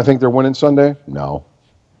 do I think they're winning Sunday? No.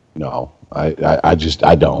 I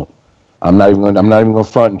don't. I'm not even going to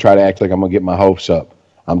front and try to act like I'm going to get my hopes up.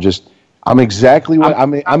 I'm exactly where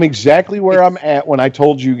I'm at when I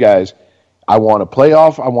told you guys I want a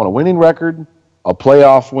playoff, I want a winning record, a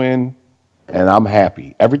playoff win, and I'm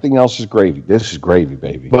happy. Everything else is gravy. This is gravy,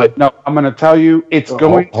 baby. But no, I'm going to tell you, it's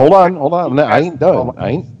going. Hold on. No, I ain't done. I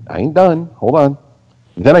ain't done. Hold on.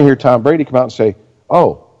 And then I hear Tom Brady come out and say,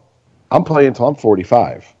 "Oh, I'm playing until I'm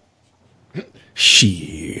 45."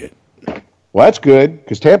 Shit. Well, that's good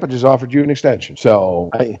because Tampa just offered you an extension. So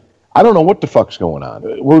I don't know what the fuck's going on.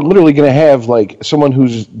 We're literally going to have like someone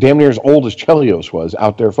who's damn near as old as Chelios was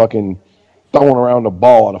out there fucking throwing around a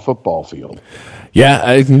ball on a football field.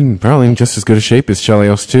 Yeah, probably in just as good a shape as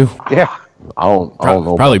Chelios too. Yeah, I don't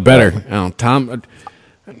know. Probably better. Tom,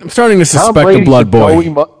 I'm starting to suspect the blood boy.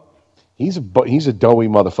 He's a doughy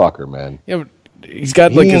motherfucker, man. Yeah, but he's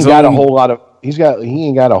got like he ain't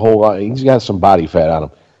got some body fat on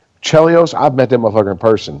him. Chelios, I've met that motherfucker in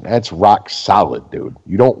person. That's rock solid, dude.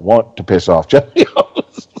 You don't want to piss off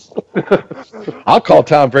Chelios. I'll call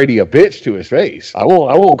Tom Brady a bitch to his face. I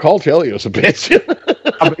won't call Chelios a bitch.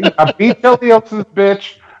 I'll beat Chelios'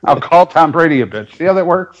 bitch. I'll call Tom Brady a bitch. See how that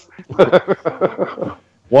works?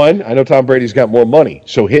 One, I know Tom Brady's got more money,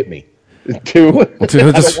 so hit me. Two, I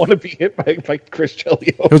don't want to be hit by Chris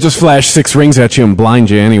Chelios. He'll just flash 6 rings at you and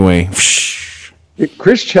blind you anyway.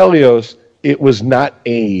 Chris Chelios, it was not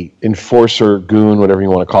a enforcer, goon, whatever you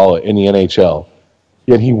want to call it, in the NHL.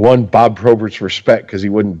 Yet he won Bob Probert's respect because he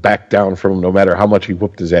wouldn't back down from him no matter how much he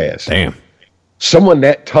whooped his ass. Damn. Someone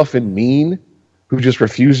that tough and mean who just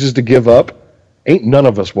refuses to give up, ain't none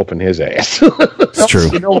of us whooping his ass. It's true.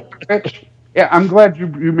 You know, yeah, I'm glad you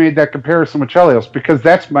made that comparison with Chelios because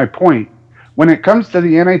that's my point. When it comes to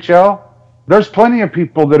the NHL, there's plenty of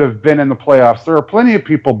people that have been in the playoffs. There are plenty of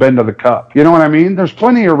people been to the Cup. You know what I mean? There's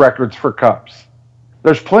plenty of records for Cups.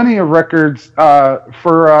 There's plenty of records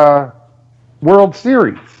for World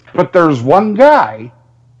Series. But there's one guy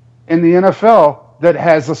in the NFL that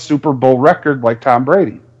has a Super Bowl record like Tom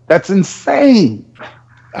Brady. That's insane.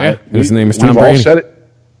 Yeah, his name is Tom Brady.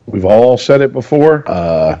 We've all said it before.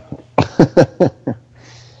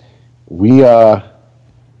 We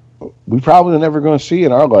probably are never going to see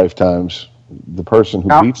in our lifetimes the person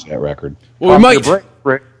who beats that record. Well,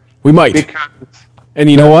 we might. Because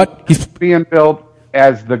and you know what? He's being billed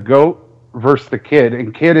as the GOAT versus the kid,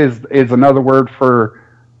 and kid is another word for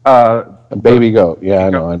a baby goat. Yeah, I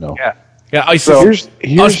know. Yeah, Ice. So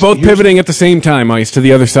us both pivoting at the same time, Ice, to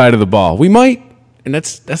the other side of the ball. We might, and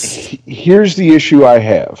that's. Here's the issue I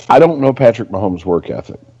have. I don't know Patrick Mahomes' work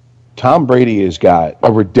ethic. Tom Brady has got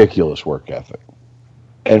a ridiculous work ethic.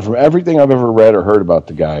 And from everything I've ever read or heard about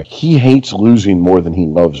the guy, he hates losing more than he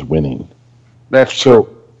loves winning. That's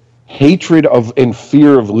so. Hatred of and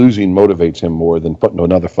fear of losing motivates him more than putting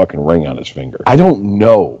another fucking ring on his finger. I don't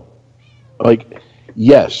know. Like,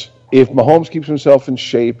 yes, if Mahomes keeps himself in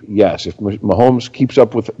shape, yes. If Mahomes keeps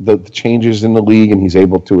up with the changes in the league and he's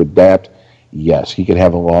able to adapt, yes, he could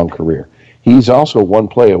have a long career. He's also one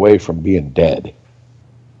play away from being dead.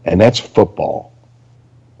 And that's football.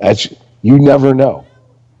 You never know.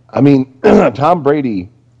 I mean, Tom Brady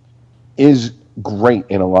is great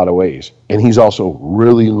in a lot of ways, and he's also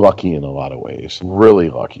really lucky in a lot of ways. Really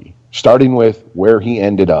lucky. Starting with where he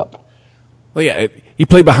ended up. Well, yeah, he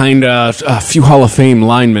played behind a few Hall of Fame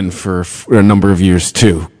linemen for a number of years,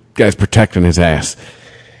 too. Guys protecting his ass.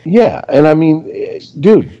 Yeah, and I mean,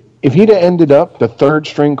 dude, if he'd have ended up the third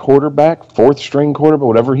string quarterback, fourth string quarterback,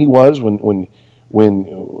 whatever he was when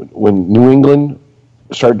New England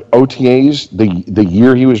started OTAs the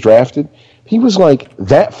year he was drafted, he was like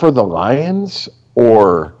that for the Lions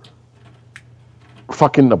or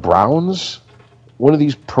fucking the Browns, one of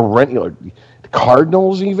these perennial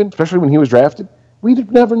Cardinals even, especially when he was drafted, we'd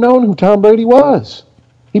have never known who Tom Brady was.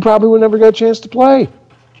 He probably would never got a chance to play.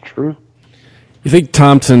 True. You think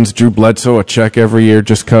Tom sends Drew Bledsoe a check every year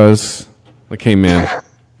just because? Like, hey, man,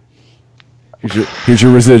 here's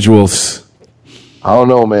your residuals. I don't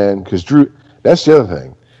know, man, because Drew, that's the other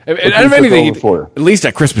thing. If anything, at least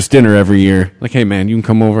at Christmas dinner every year. Like, hey, man, you can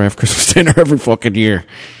come over and have Christmas dinner every fucking year.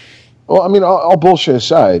 Well, I mean, all bullshit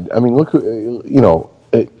aside, I mean, look,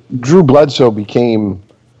 Drew Bledsoe became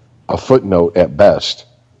a footnote at best,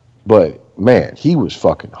 but, man, he was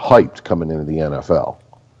fucking hyped coming into the NFL.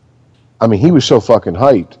 I mean, he was so fucking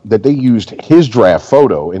hyped that they used his draft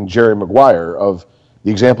photo in Jerry Maguire of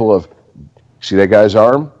the example of, see that guy's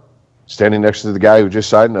arm? Standing next to the guy who just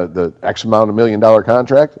signed the X amount of $1 million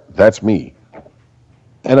contract? That's me.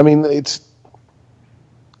 And I mean, it's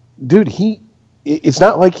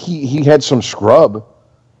not like he had some scrub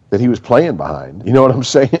that he was playing behind. You know what I'm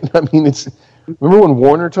saying? I mean, remember when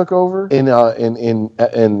Warner took over in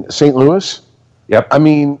St. Louis? Yep. I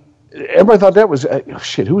mean, everybody thought that was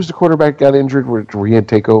shit. Who was the quarterback got injured where he had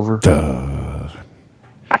to take over?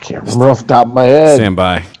 I can't remember off the top of my head. Stand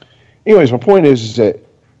by. Anyways, my point is that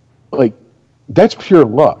like that's pure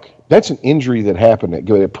luck. That's an injury that happened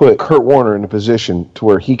that put Kurt Warner in a position to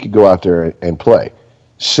where he could go out there and play.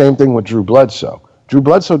 Same thing with Drew Bledsoe. Drew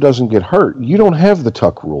Bledsoe doesn't get hurt. You don't have the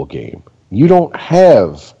Tuck Rule game. You don't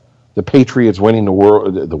have the Patriots winning the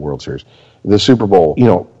World Series, the Super Bowl,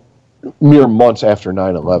 mere months after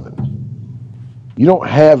 9/11. You don't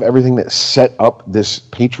have everything that set up this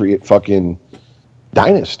Patriot fucking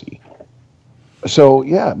dynasty. So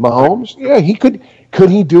yeah, Mahomes, yeah, he could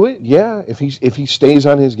he do it? Yeah, if he stays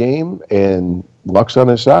on his game and luck's on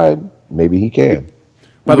his side, maybe he can.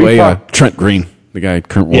 By the way, Trent Green, the guy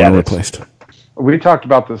Kurt Warner replaced. We talked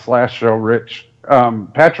about this last show, Rich.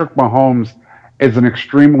 Patrick Mahomes is an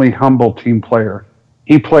extremely humble team player.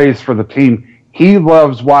 He plays for the team. He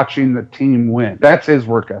loves watching the team win. That's his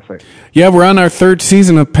work ethic. Yeah, we're on our third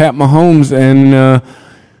season of Pat Mahomes, and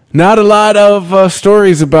not a lot of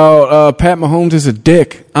stories about Pat Mahomes as a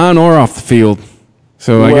dick, on or off the field.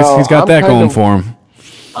 So I guess he's got that going for him.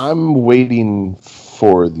 I'm waiting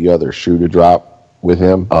for the other shoe to drop with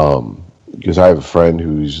him, because I have a friend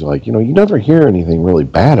who's like, you never hear anything really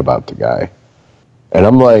bad about the guy. And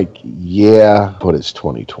I'm like, yeah, but it's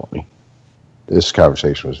 2020. This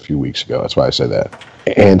conversation was a few weeks ago. That's why I said that.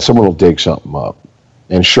 And someone will dig something up.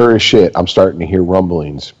 And sure as shit, I'm starting to hear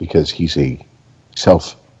rumblings because he's a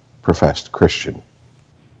self-professed Christian.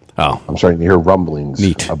 Oh. I'm starting to hear rumblings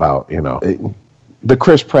about, the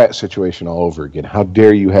Chris Pratt situation all over again. How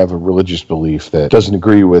dare you have a religious belief that doesn't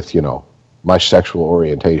agree with, my sexual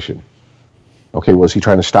orientation? Okay, was he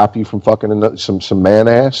trying to stop you from fucking some man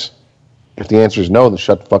ass? If the answer is no, then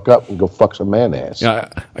shut the fuck up and go fuck some man ass. Yeah,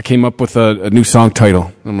 I came up with a new song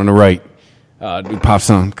title. I'm going to write a new pop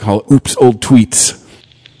song called Oops, Old Tweets.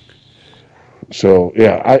 So,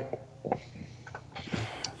 yeah,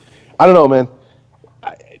 I don't know, man.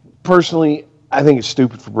 Personally, I think it's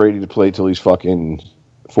stupid for Brady to play till he's fucking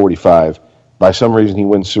 45. By some reason, he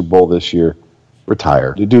wins Super Bowl this year.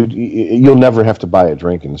 Retire. Dude, you'll never have to buy a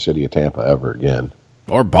drink in the city of Tampa ever again.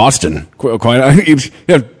 Or Boston.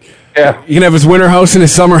 Yeah, he can have his winter house and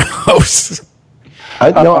his summer house.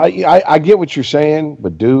 I get what you're saying,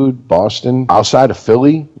 but dude, Boston, outside of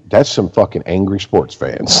Philly, that's some fucking angry sports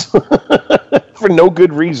fans. For no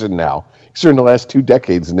good reason now. Considering the last 2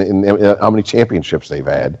 decades and how many championships they've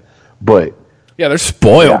had. But yeah, they're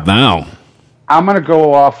spoiled now. I'm going to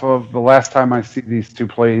go off of the last time I see these two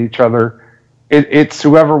play each other. It's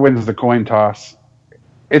whoever wins the coin toss.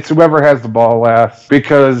 It's whoever has the ball last.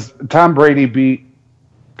 Because Tom Brady beat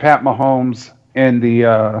Pat Mahomes in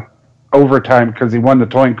the overtime because he won the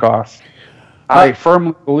coin toss. I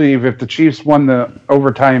firmly believe if the Chiefs won the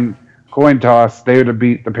overtime coin toss, they would have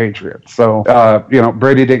beat the Patriots. So,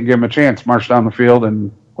 Brady didn't give him a chance, marched down the field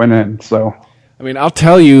and went in. So, I mean, I'll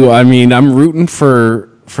tell you, I'm rooting for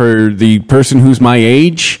the person who's my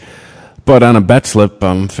age, but on a bet slip,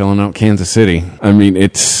 I'm filling out Kansas City. I mean,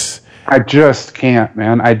 I just can't,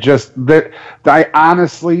 man. I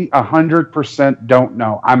honestly 100% don't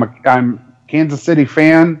know. I'm a Kansas City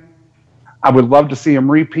fan. I would love to see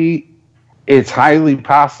him repeat. It's highly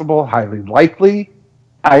possible, highly likely.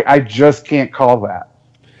 I just can't call that.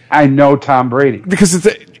 I know Tom Brady. Because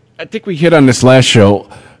I think we hit on this last show.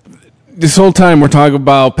 this whole time we're talking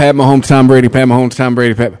about Pat Mahomes, Tom Brady, Pat Mahomes, Tom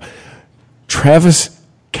Brady, Travis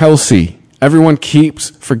Kelce. Everyone keeps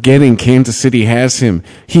forgetting Kansas City has him.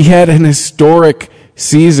 He had an historic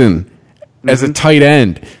season as a tight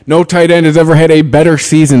end. No tight end has ever had a better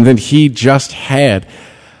season than he just had.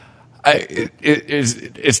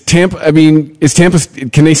 Is Tampa? I mean, is Tampa?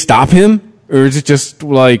 Can they stop him, or is it just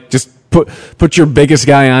put your biggest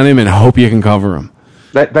guy on him and hope you can cover him?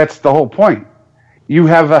 That's the whole point. You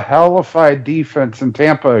have a hellified defense in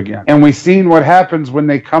Tampa again. And we've seen what happens when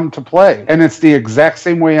they come to play. And it's the exact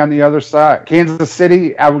same way on the other side. Kansas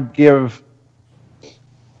City, I would give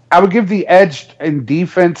the edge in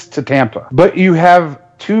defense to Tampa. But you have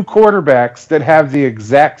two quarterbacks that have the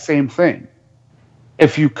exact same thing.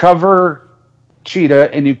 If you cover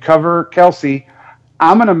Cheetah and you cover Kelce,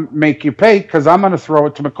 I'm going to make you pay because I'm going to throw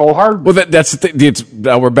it to Mecole Hardman. Well, that's the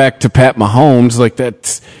thing. We're back to Pat Mahomes. Like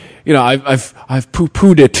that's... You know, I've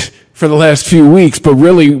poo-pooed it for the last few weeks, but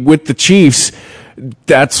really with the Chiefs,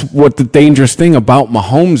 that's what the dangerous thing about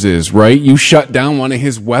Mahomes is, right? You shut down one of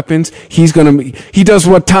his weapons, he does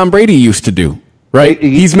what Tom Brady used to do, right?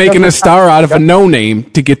 He's making a star out of a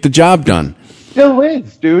no-name to get the job done. Still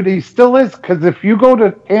is, dude. He still is, because if you go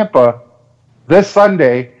to Tampa this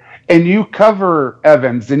Sunday and you cover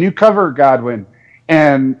Evans and you cover Godwin,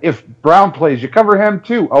 and if Brown plays, you cover him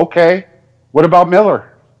too. Okay. What about Miller?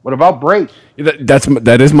 What about Brate?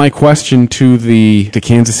 That is my question to the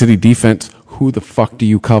Kansas City defense. Who the fuck do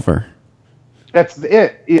you cover? That's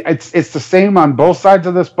it. It's the same on both sides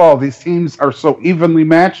of this ball. These teams are so evenly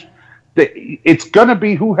matched that it's going to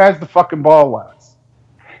be who has the fucking ball less.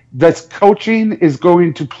 This coaching is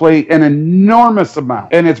going to play an enormous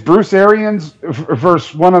amount. And it's Bruce Arians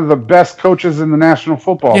versus one of the best coaches in the National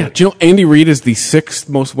Football League. Do you know Andy Reid is the 6th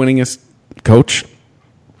most winningest coach?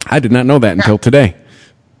 I did not know that until today.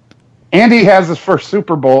 Andy has his first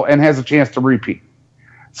Super Bowl and has a chance to repeat.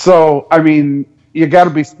 So, I mean, you got to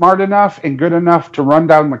be smart enough and good enough to run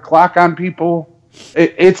down the clock on people.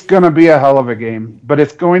 It's going to be a hell of a game, but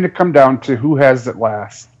it's going to come down to who has it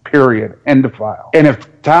last, period, end of file. And if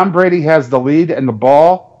Tom Brady has the lead and the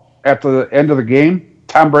ball at the end of the game,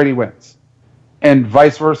 Tom Brady wins. And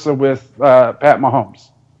vice versa with Pat Mahomes.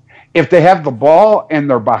 If they have the ball and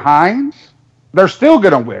they're behind, they're still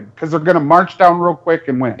going to win because they're going to march down real quick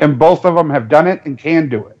and win. And both of them have done it and can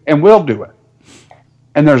do it and will do it.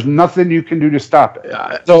 And there's nothing you can do to stop it.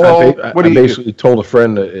 I basically told a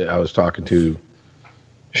friend that I was talking to,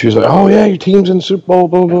 she was like, oh, yeah, your team's in the Super Bowl,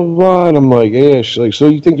 blah, blah, blah. And I'm like, yeah. She's like, so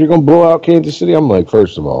you think you're going to blow out Kansas City? I'm like,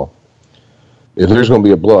 first of all, if there's going to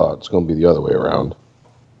be a blowout, it's going to be the other way around.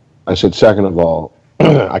 I said, second of all,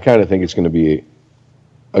 I kind of think it's going to be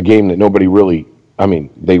a game that nobody really... I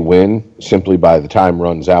mean, they win simply by the time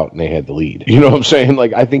runs out and they had the lead. You know what I'm saying?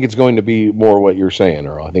 Like, I think it's going to be more what you're saying,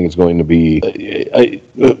 Earl. I think it's going to be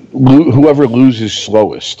whoever loses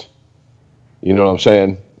slowest. You know what I'm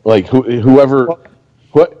saying? Like, whoever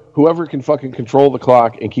can fucking control the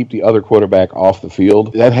clock and keep the other quarterback off the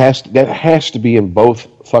field, that has to be in both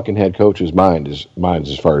fucking head coaches' minds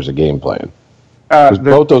as far as a game plan. Because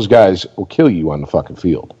both those guys will kill you on the fucking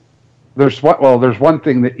field. There's one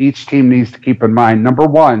thing that each team needs to keep in mind. Number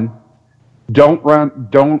one,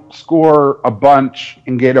 don't score a bunch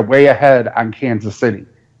and get way ahead on Kansas City.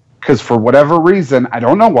 Because for whatever reason, I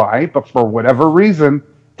don't know why, but for whatever reason,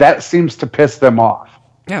 that seems to piss them off.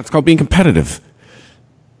 Yeah, it's called being competitive.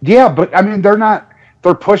 Yeah, but I mean,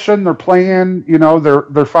 they're pushing, they're playing, you know,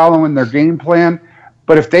 they're following their game plan.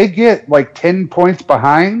 But if they get like 10 points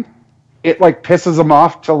behind, it like pisses them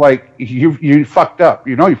off to like you fucked up.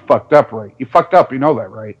 You know you fucked up, right? You fucked up. You know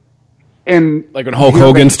that, right? And like when Hulk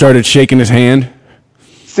Hogan started shaking his hand.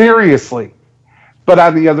 Seriously. But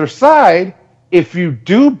on the other side, if you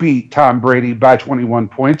do beat Tom Brady by 21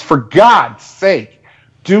 points, for God's sake,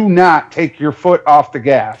 do not take your foot off the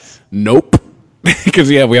gas. Nope. Because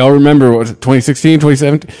we all remember what was it, 2016,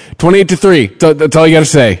 2017, 28-3. That's all you got to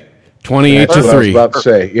say. 28-3. That's what I was about to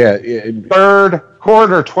say. Yeah. Third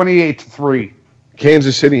quarter, 28-3.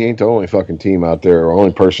 Kansas City ain't the only fucking team out there or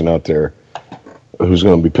only person out there who's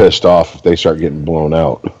going to be pissed off if they start getting blown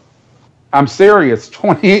out. I'm serious.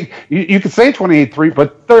 28. You could say 28-3,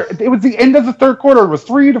 but it was the end of the third quarter. It was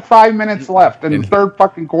 3 to 5 minutes left in the third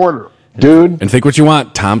fucking quarter. Dude. And think what you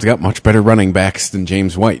want. Tom's got much better running backs than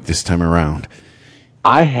James White this time around.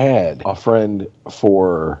 I had a friend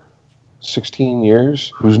for 16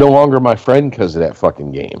 years who's no longer my friend because of that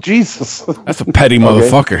fucking game. Jesus. That's a petty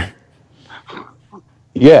motherfucker.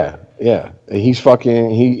 Yeah. He's fucking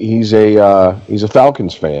he's a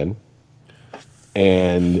Falcons fan.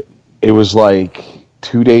 And it was like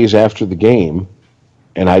 2 days after the game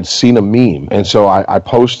and I'd seen a meme, and so I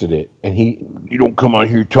posted it, and you don't come on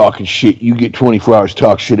here talking shit. You get 24 hours to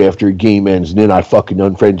talk shit after a game ends, and then I fucking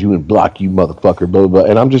unfriend you and block you, motherfucker, blah, blah, blah.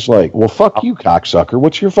 And I'm just like, well, fuck you, cocksucker.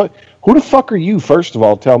 What's your fuck? Who the fuck are you, first of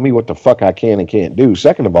all, tell me what the fuck I can and can't do?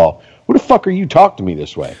 Second of all, who the fuck are you talk to me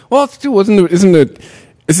this way? Well, doesn't it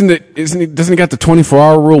got the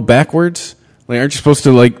 24-hour rule backwards? Like, aren't you supposed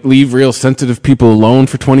to, like, leave real sensitive people alone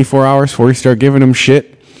for 24 hours before you start giving them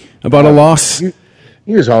shit about a loss?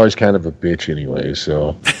 He was always kind of a bitch anyway,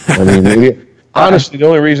 so, I mean, honestly, the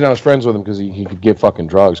only reason I was friends with him because he could get fucking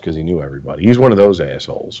drugs because he knew everybody. He's one of those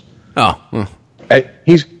assholes. Oh.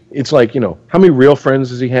 It's like, how many real friends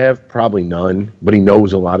does he have? Probably none, but he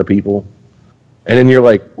knows a lot of people. And then you're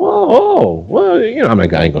like, well, I'm not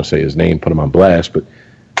going to say his name, put him on blast, but,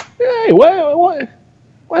 hey, why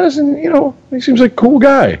doesn't, he seems like a cool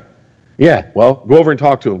guy. Yeah, well, go over and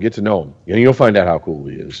talk to him, get to know him. You'll find out how cool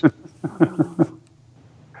he is.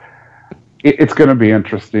 It's going to be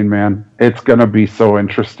interesting, man. It's going to be so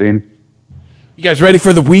interesting. You guys ready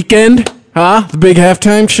for the weekend? Huh? The big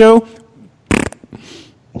halftime show?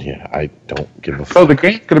 Yeah, I don't give a fuck. So the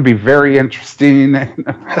game's going to be very interesting.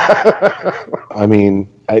 I mean,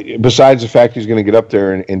 besides the fact he's going to get up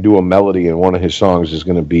there and do a melody, and one of his songs is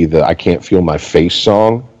going to be the I Can't Feel My Face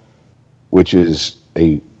song, which is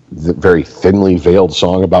a very thinly veiled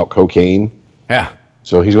song about cocaine. Yeah.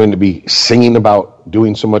 So he's going to be singing about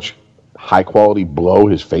doing so much high-quality blow,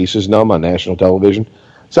 his face is numb on national television.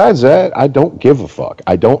 Besides that, I don't give a fuck.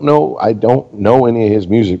 I don't know any of his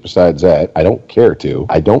music besides that. I don't care to.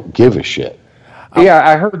 I don't give a shit. Yeah,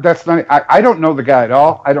 I heard that's not... I don't know the guy at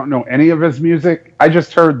all. I don't know any of his music. I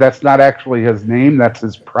just heard that's not actually his name. That's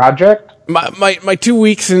his project. My 2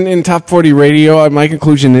 weeks in Top 40 radio, my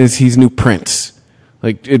conclusion is he's new Prince.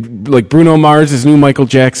 Like Bruno Mars is new Michael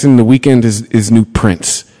Jackson. The Weeknd is new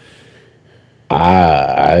Prince.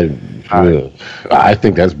 I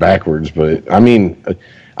think that's backwards, but I mean,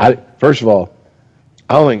 first of all,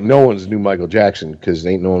 I don't think no one's new Michael Jackson because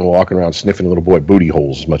ain't no one walking around sniffing little boy booty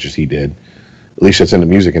holes as much as he did. At least that's in the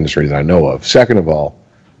music industry that I know of. Second of all,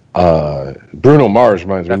 Bruno Mars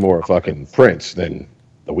reminds me more of fucking Prince than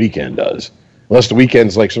The Weeknd does. Unless The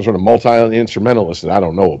Weeknd's like some sort of multi-instrumentalist that I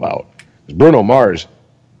don't know about. Bruno Mars,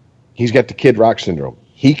 he's got the Kid Rock syndrome.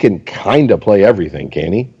 He can kind of play everything,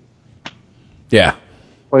 can he? Yeah.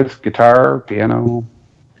 Plays guitar, piano.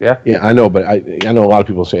 Yeah. Yeah, I know, but I know a lot of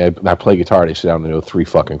people say I play guitar, they sit down and know 3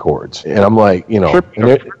 fucking chords. And I'm like, they're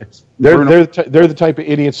the type of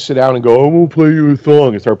idiots to sit down and go, I won't play you a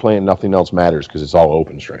song and start playing Nothing Else Matters because it's all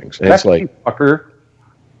open strings. And it's like, fucker.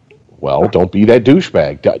 Well, don't be that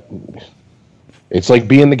douchebag. It's like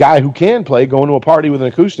being the guy who can play, going to a party with an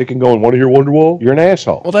acoustic and going, want to hear Wonderwall? You're an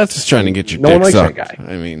asshole. Well, that's just trying to get your dick dick sucked. That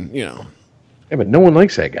guy. I mean, Yeah, but no one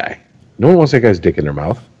likes that guy. No one wants that guy's dick in their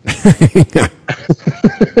mouth.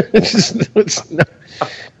 It's not.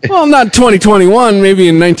 Well, not 2021, maybe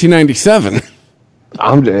in 1997.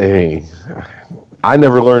 I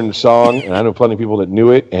never learned the song, and I know plenty of people that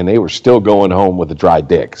knew it, and they were still going home with a dry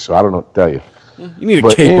dick, so I don't know what to tell you. You need a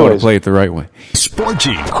capo to play it the right way.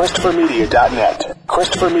 Sporgy. ChristopherMedia.net.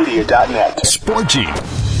 ChristopherMedia.net. Sporgy.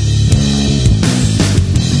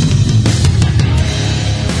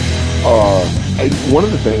 One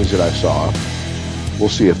of the things that I saw, we'll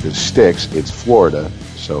see if this sticks. It's Florida,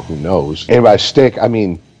 so who knows? And by stick, I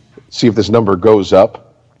mean, see if this number goes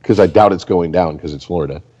up, because I doubt it's going down because it's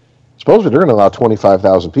Florida. Supposedly they're going to allow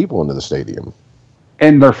 25,000 people into the stadium.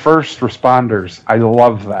 And they're first responders. I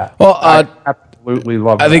love that. Well, I absolutely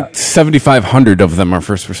love that. I think 7,500 of them are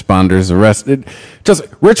first responders. The rest, just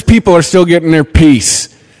rich people are still getting their piece.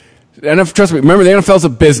 And trust me, remember, the NFL's a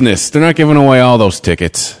business. They're not giving away all those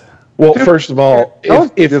tickets. Well, first of all, if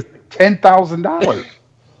 $10,000.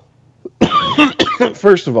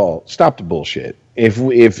 First of all, stop the bullshit. If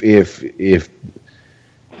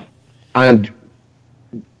on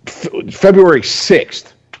February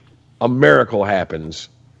 6th, a miracle happens,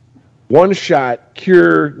 one shot,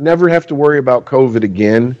 cure, never have to worry about COVID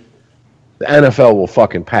again, the NFL will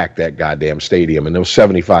fucking pack that goddamn stadium, and those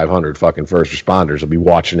 7,500 fucking first responders will be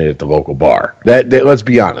watching it at the local bar. That let's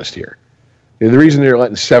be honest here. The reason they're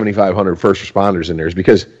letting 7,500 first responders in there is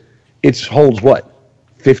because it holds,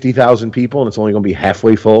 50,000 people, and it's only going to be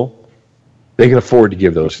halfway full? They can afford to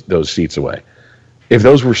give those seats away. If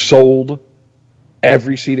those were sold,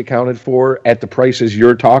 every seat accounted for at the prices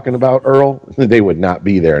you're talking about, Earl, they would not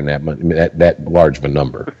be there in that large of a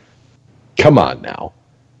number. Come on now.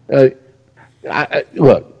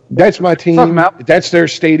 Look, that's my team. That's their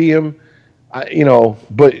stadium. But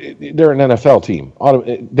they're an NFL team.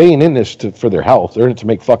 They ain't in this for their health. They're in it to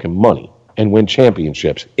make fucking money. and win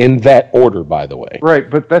championships. In that order, by the way. Right,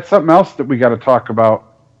 but that's something else that we got to talk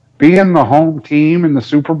about. Being the home team in the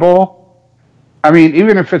Super Bowl, I mean,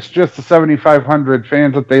 even if it's just the 7,500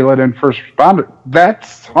 fans that they let in first responder,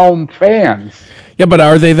 that's home fans. Yeah, but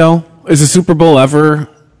are they, though? Is the Super Bowl ever...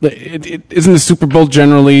 Isn't the Super Bowl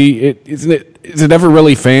generally... Is it ever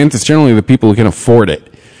really fans? It's generally the people who can afford it.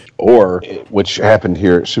 Or, which happened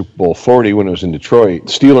here at Super Bowl 40 when it was in Detroit,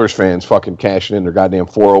 Steelers fans fucking cashing in their goddamn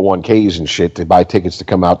 401ks and shit to buy tickets to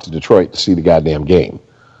come out to Detroit to see the goddamn game.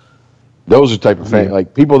 Those are the type of fans,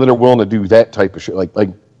 like people that are willing to do that type of shit, like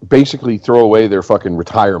basically throw away their fucking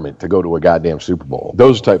retirement to go to a goddamn Super Bowl.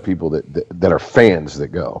 Those type of people that are fans that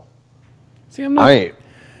go. See, I'm not...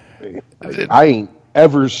 I ain't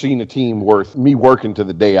ever seen a team worth me working to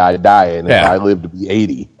the day I die, and if I live to be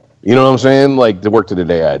 80. You know what I'm saying? Like, to work to the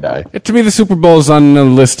day I die. To me, the Super Bowl is on a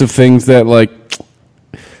list of things that, like,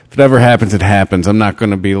 if it ever happens, it happens. I'm not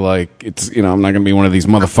going to be like, I'm not going to be one of these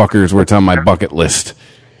motherfuckers where it's on my bucket list.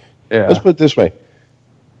 Yeah. Let's put it this way.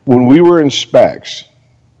 When we were in Specs,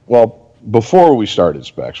 well, before we started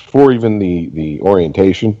Specs, before even the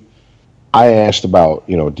orientation, I asked about,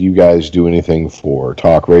 do you guys do anything for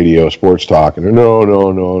talk radio, sports talk? And they're,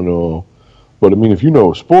 no. But, I mean, if you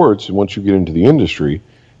know sports, and once you get into the industry,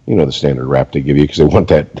 the standard rap they give you because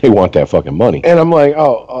they want that fucking money. And I'm like,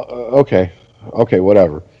 okay,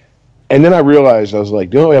 whatever. And then I realized, I was like,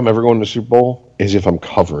 the only way I'm ever going to the Super Bowl is if I'm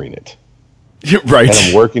covering it. You're right. And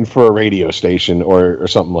I'm working for a radio station or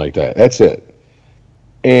something like that. That's it.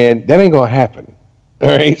 And that ain't going to happen. All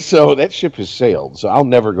right? So that ship has sailed. So I'll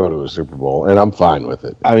never go to a Super Bowl, and I'm fine with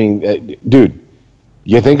it. I mean, dude,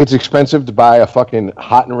 you think it's expensive to buy a fucking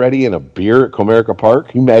hot and ready and a beer at Comerica Park?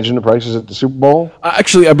 Can you imagine the prices at the Super Bowl?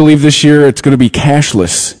 Actually, I believe this year it's going to be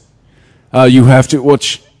cashless. You have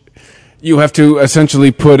to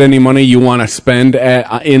essentially put any money you want to spend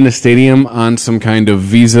in the stadium on some kind of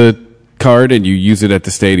Visa card, and you use it at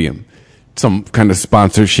the stadium. Some kind of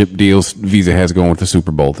sponsorship deals Visa has going with the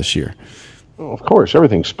Super Bowl this year. Well, of course,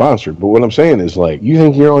 everything's sponsored. But what I'm saying is, like, you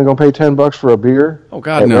think you're only going to pay $10 for a beer? Oh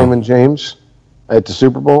God, at no. Raymond James at the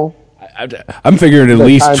Super Bowl? I'm figuring at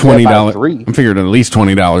least $20. I'm figuring at least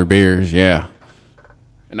 $20 beers. Yeah,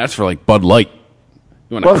 and that's for like Bud Light.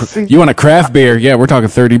 You want a craft beer? Yeah, we're talking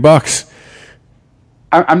 $30.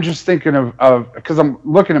 I'm just thinking of because I'm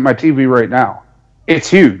looking at my TV right now. It's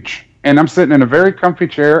huge, and I'm sitting in a very comfy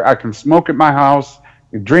chair. I can smoke at my house,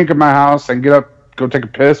 drink at my house, and get up, go take a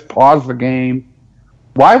piss, pause the game.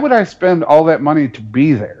 Why would I spend all that money to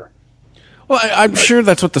be there? Well, I'm sure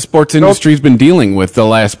that's what the sports industry's been dealing with the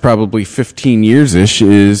last probably 15 years-ish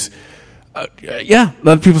is, a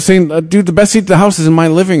lot of people saying, dude, the best seat in the house is in my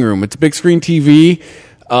living room. It's a big screen TV.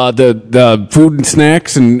 The food and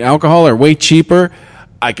snacks and alcohol are way cheaper.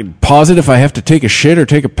 I can pause it if I have to take a shit or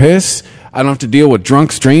take a piss. I don't have to deal with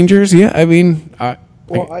drunk strangers. Yeah, I mean...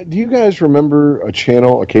 do you guys remember a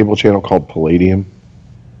cable channel called Palladium?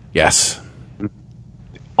 Yes.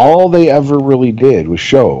 All they ever really did was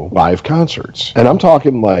show live concerts. And I'm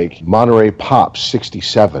talking like Monterey Pop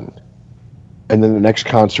 67. And then the next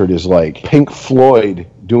concert is like Pink Floyd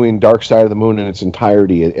doing Dark Side of the Moon in its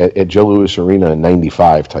entirety at Joe Louis Arena in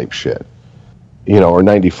 95 type shit. Or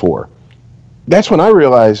 94. That's when I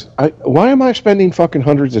realized, why am I spending fucking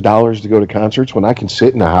hundreds of dollars to go to concerts when I can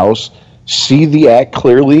sit in a house, see the act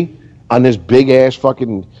clearly on this big-ass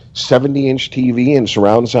fucking 70-inch TV and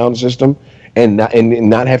surround sound system and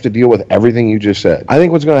not have to deal with everything you just said? I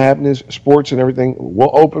think what's going to happen is sports and everything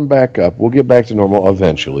will open back up. We'll get back to normal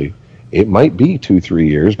eventually. It might be 2-3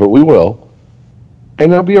 years, but we will.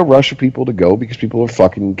 And there'll be a rush of people to go because people are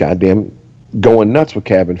fucking goddamn going nuts with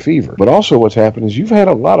cabin fever. But also what's happened is you've had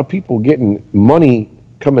a lot of people getting money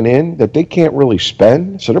coming in that they can't really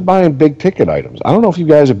spend, so they're buying big ticket items. I don't know if you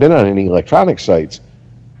guys have been on any electronic sites,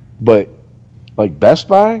 but like Best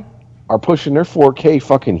Buy are pushing their 4K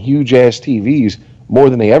fucking huge ass TVs more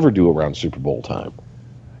than they ever do around Super Bowl time.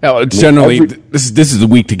 Yeah, generally, this is the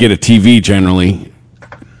week to get a TV. Generally,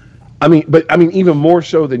 I mean, even more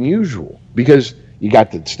so than usual because you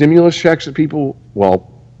got the stimulus checks that people,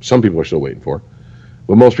 well, some people are still waiting for,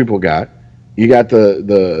 but most people got. You got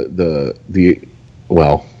the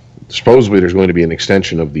well, supposedly there's going to be an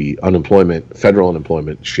extension of the federal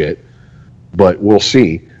unemployment shit, but we'll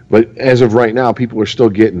see. But as of right now, people are still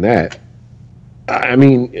getting that. I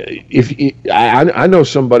mean, I know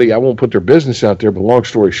somebody, I won't put their business out there, but long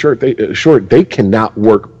story short, they cannot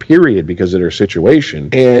work, period, because of their situation.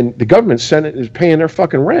 And the government Senate is paying their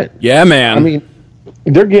fucking rent. Yeah, man. I mean,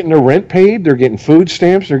 they're getting their rent paid, they're getting food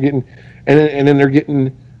stamps, they're getting, and then they're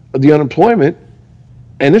getting the unemployment,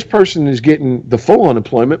 and this person is getting the full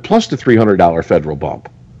unemployment plus the $300 federal bump.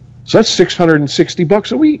 So that's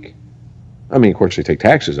 $660 a week. I mean, of course, they take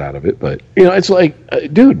taxes out of it, but it's like,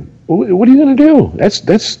 dude, what are you going to do?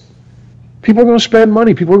 That's people are going to spend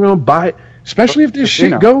money. People are going to buy, especially if this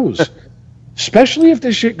shit goes. Especially if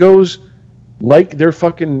this shit goes like they're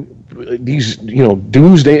fucking these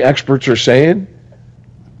doomsday experts are saying,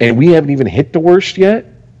 and we haven't even hit the worst yet.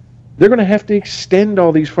 They're going to have to extend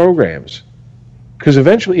all these programs. Because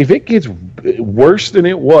eventually, if it gets worse than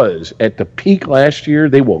it was at the peak last year,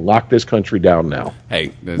 they will lock this country down now.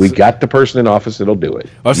 Hey, we got the person in office that'll do it.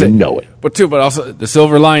 You know it. But also the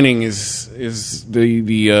silver lining is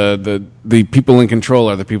the people in control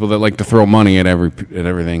are the people that like to throw money at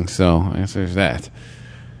everything. So I guess there's that.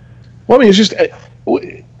 Well, I mean, it's just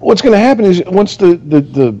what's going to happen is once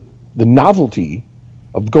the novelty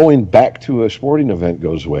of going back to a sporting event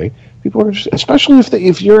goes away, people are, especially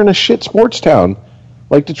if you're in a shit sports town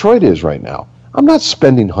like Detroit is right now. I'm not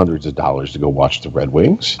spending hundreds of dollars to go watch the Red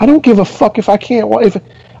Wings. I don't give a fuck if I can't. If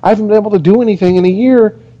I haven't been able to do anything in a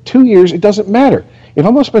year, 2 years, it doesn't matter. If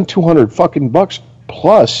I'm gonna spend $200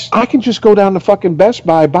 plus, I can just go down to fucking Best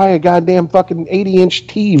Buy, buy a goddamn fucking 80-inch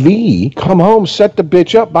TV, come home, set the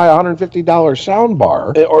bitch up, buy a $150 sound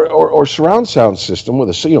bar or surround sound system with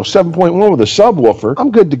a 7.1 with a subwoofer.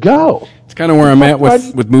 I'm good to go. It's kind of where I'm at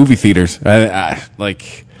with movie theaters.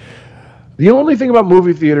 Like. The only thing about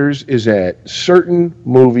movie theaters is that certain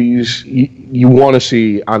movies you want to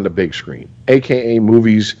see on the big screen, a.k.a.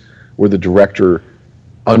 movies where the director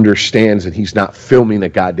understands that he's not filming a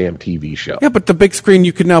goddamn TV show. Yeah, but the big screen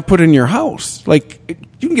you can now put in your house. Like,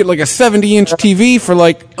 you can get like a 70-inch TV for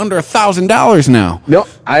like under $1,000 now. No,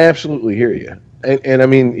 I absolutely hear you. And I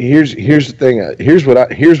mean, here's the thing. Here's what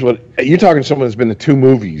you're talking to someone that's been to 2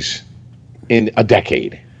 movies in a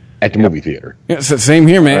decade. At the movie theater. Yeah, it's the same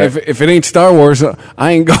here, man. Right. If it ain't Star Wars,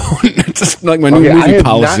 I ain't going. It's just like my new movie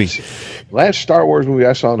policy. Last Star Wars movie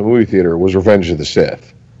I saw in the movie theater was Revenge of the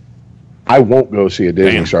Sith. I won't go see a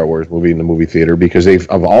Disney Star Wars movie in the movie theater because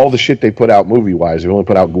of all the shit they put out movie-wise, they only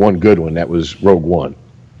put out one good one. That was Rogue One.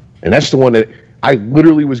 And that's the one that I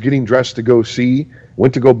literally was getting dressed to go see,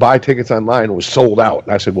 went to go buy tickets online, and was sold out.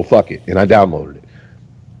 And I said, well, fuck it. And I downloaded it.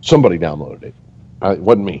 Somebody downloaded it. It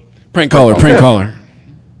wasn't me. Prank caller.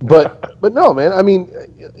 But no, man. I mean,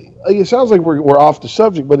 it sounds like we're off the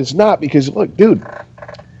subject, but it's not because look, dude,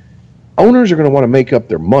 owners are going to want to make up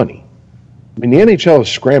their money. I mean, the NHL is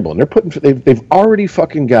scrambling. They've already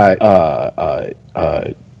fucking got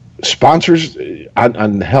sponsors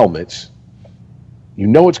on the helmets. You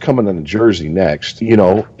know it's coming on the jersey next.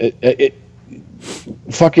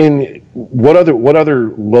 Fucking what other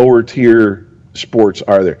lower tier sports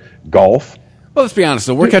are there? Golf. Well, let's be honest,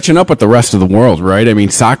 though. We're catching up with the rest of the world, right? I mean,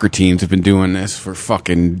 soccer teams have been doing this for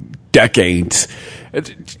fucking decades.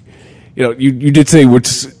 You did say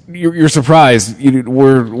you're surprised.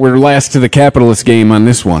 We're last to the capitalist game on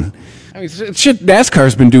this one. I mean, shit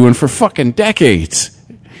NASCAR's been doing for fucking decades.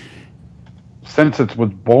 Since it was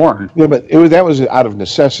born. Yeah, but that was out of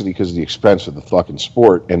necessity because of the expense of the fucking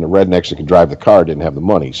sport, and the rednecks that could drive the car didn't have the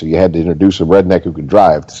money. So you had to introduce a redneck who could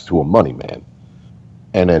drive to a money man.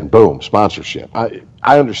 And then, boom, sponsorship. I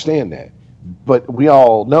understand that. But we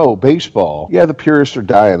all know baseball, the purists are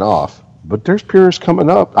dying off. But there's purists coming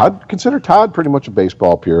up. I'd consider Todd pretty much a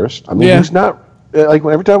baseball purist. I mean, he's not, like,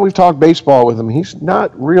 every time we've talked baseball with him, he's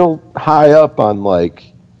not real high up on,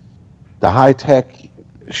 like, the high-tech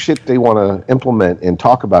shit they want to implement and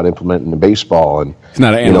talk about implementing in baseball. And he's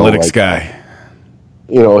not an analytics guy.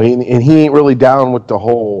 He ain't really down with the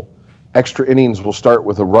whole extra innings will start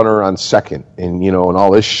with a runner on second and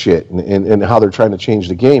all this shit and how they're trying to change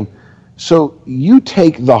the game. So you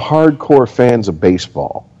take the hardcore fans of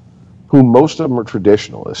baseball, who most of them are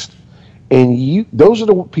traditionalists, and those are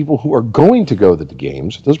the people who are going to go to the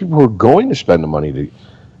games, those people who are going to spend the money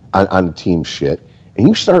on the team shit, and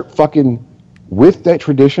you start fucking with that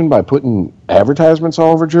tradition by putting advertisements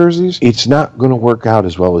all over jerseys, it's not going to work out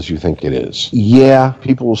as well as you think it is. Yeah,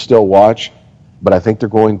 people will still watch, but I think they're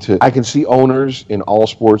going to... I can see owners in all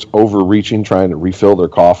sports overreaching, trying to refill their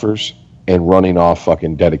coffers and running off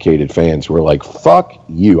fucking dedicated fans who are like, fuck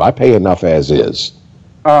you, I pay enough as is.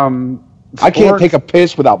 I can't take a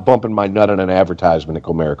piss without bumping my nut on an advertisement at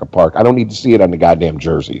Comerica Park. I don't need to see it on the goddamn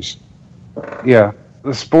jerseys. Yeah.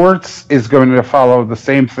 The sports is going to follow the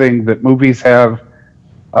same thing that movies have,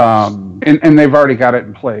 and they've already got it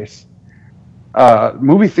in place.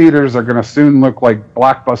 Movie theaters are going to soon look like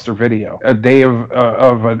Blockbuster Video, a day of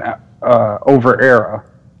an over era.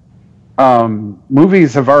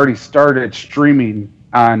 Movies have already started streaming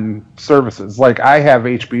on services. Like I have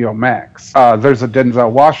HBO Max. There's a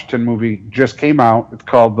Denzel Washington movie just came out. It's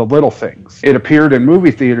called The Little Things. It appeared in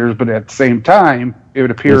movie theaters, but at the same time, it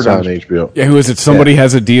appeared on HBO. Yeah, who is it? Somebody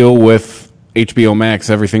has a deal with HBO Max.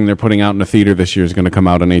 Everything they're putting out in the theater this year is going to come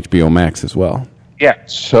out on HBO Max as well. Yeah.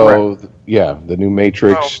 So, the new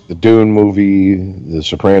Matrix, the Dune movie, the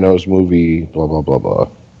Sopranos movie, blah, blah, blah, blah.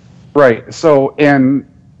 Right. So, and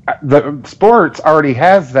the sports already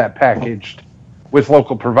has that packaged with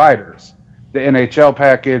local providers. The NHL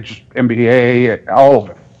package, NBA, all of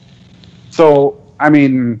it. So, I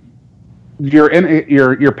mean,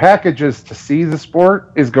 your packages to see the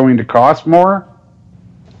sport is going to cost more.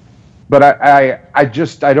 But I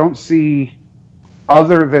don't see,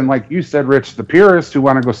 other than, like you said, Rich, the purists who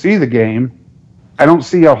want to go see the game, I don't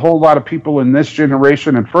see a whole lot of people in this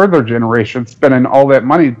generation and further generations spending all that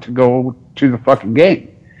money to go to the fucking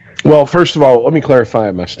game. Well, first of all, let me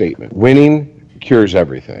clarify my statement. Winning cures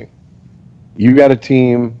everything. You got a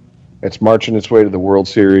team that's marching its way to the World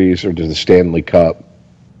Series or to the Stanley Cup,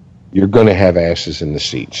 you're going to have asses in the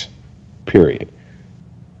seats, period.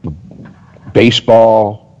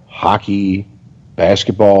 Baseball, hockey,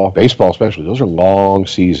 basketball, baseball especially, those are long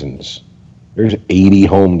seasons. There's 80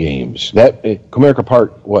 home games. That Comerica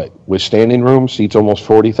Park, with standing room, seats almost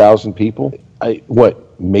 40,000 people.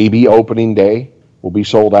 Maybe opening day will be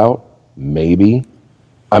sold out? Maybe.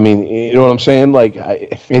 I mean, you know what I'm saying?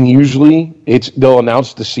 And usually they'll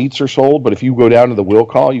announce the seats are sold, but if you go down to the will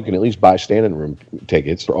call, you can at least buy standing room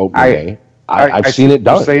tickets for opening day. I've seen it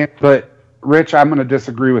done. But Rich, I'm going to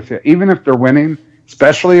disagree with you. Even if they're winning,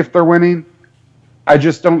 especially if they're winning, I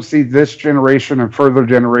just don't see this generation and further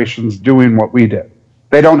generations doing what we did.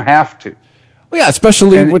 They don't have to. Well, yeah,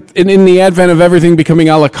 especially in the advent of everything becoming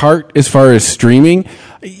a la carte as far as streaming.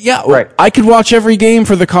 Yeah, right. I could watch every game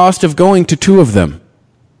for the cost of going to two of them.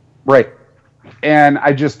 Right. And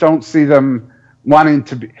I just don't see them wanting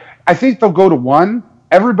to be. I think they'll go to one.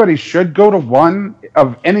 Everybody should go to one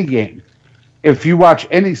of any game. If you watch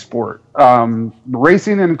any sport,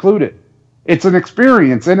 racing included, it's an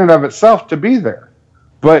experience in and of itself to be there.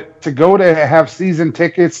 But to go to have season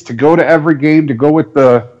tickets, to go to every game, to go with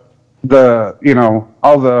all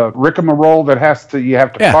the rigmarole that you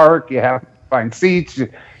have to park, you have to find seats,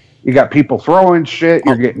 you got people throwing shit,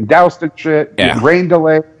 you're getting doused in shit, rain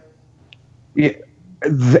delay.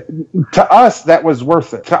 To us, that was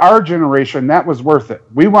worth it. To our generation, that was worth it.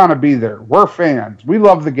 We want to be there. We're fans. We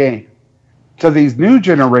love the game. To these new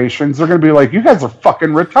generations, they're going to be like, you guys are fucking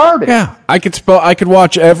retarded. Yeah, I could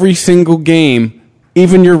watch every single game,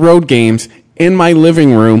 even your road games, in my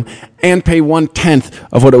living room and pay 1/10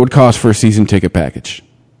 of what it would cost for a season ticket package.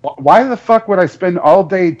 Why the fuck would I spend all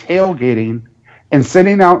day tailgating and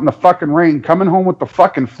sitting out in the fucking rain, coming home with the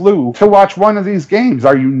fucking flu to watch one of these games?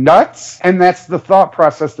 Are you nuts? And that's the thought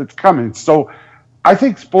process that's coming. So I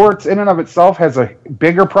think sports in and of itself has a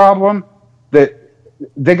bigger problem that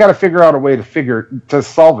they got to figure out a way to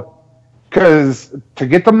solve it. Because to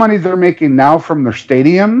get the money they're making now from their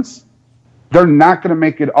stadiums, they're not going to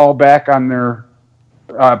make it all back on their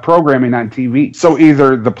programming on TV. So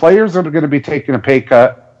either the players are going to be taking a pay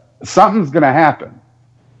cut, something's going to happen.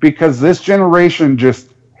 Because this generation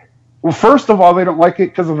first of all, they don't like it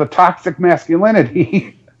because of the toxic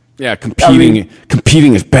masculinity. Yeah, competing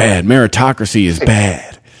is bad. Meritocracy is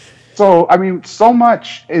bad. So, I mean, so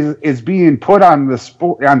much is being put on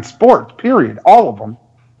sports, period, all of them.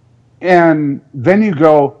 And then you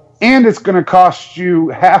go, and it's going to cost you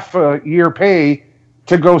half a year pay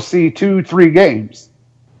to go see 2-3 games.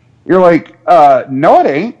 You're like, no, it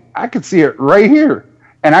ain't. I could see it right here.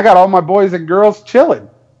 And I got all my boys and girls chilling.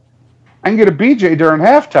 I can get a BJ during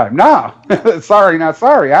halftime. Nah, sorry, not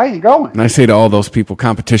sorry. I ain't going. And I say to all those people,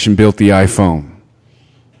 competition built the iPhone.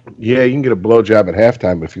 Yeah, you can get a blowjob at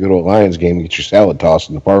halftime, but if you go to a Lions game, you get your salad tossed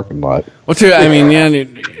in the parking lot. You get a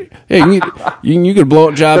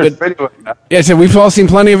blowjob at... Yeah, so we've all seen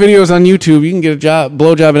plenty of videos on YouTube. You can get a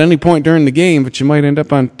blowjob at any point during the game, but you might end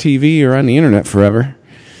up on TV or on the internet forever.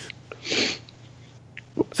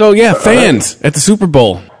 So, yeah, fans at the Super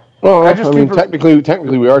Bowl. Well,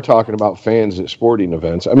 technically, we are talking about fans at sporting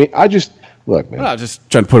events. I mean, look, man. I'm just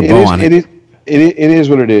trying to put a bow on it. It is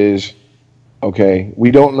what it is. Okay,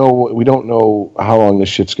 we don't know how long this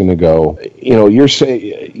shit's going to go. You know, you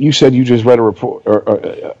said you just read a report.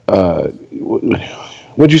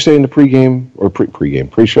 What'd you say in the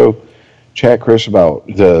pre-show chat, Chris, about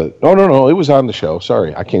the? No, it was on the show.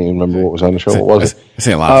 Sorry, I can't even remember what was on the show. What was it? I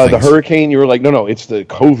say a lot of things. The hurricane. You were like, no, it's the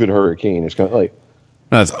COVID hurricane. It's kind of like.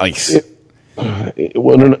 No, it's ice.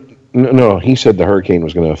 No. He said the hurricane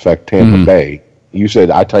was going to affect Tampa Bay. You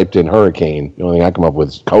said I typed in hurricane. The only thing I come up with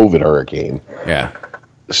is COVID hurricane. Yeah.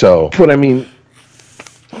 So, but I mean,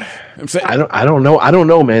 I don't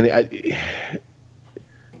know, man.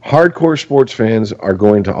 Hardcore sports fans are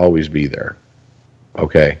going to always be there.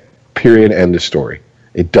 Okay, period, end of story.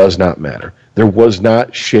 It does not matter. There was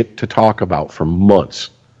not shit to talk about for months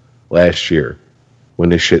last year when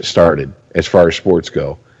this shit started, as far as sports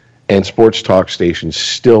go. And sports talk stations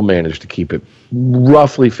still managed to keep it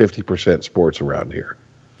roughly 50% sports around here.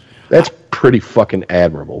 That's pretty fucking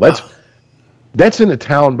admirable. That's in a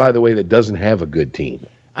town, by the way, that doesn't have a good team.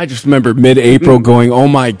 I just remember mid-April going, oh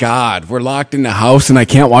my God, we're locked in the house and I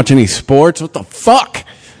can't watch any sports? What the fuck?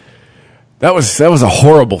 That was a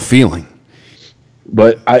horrible feeling.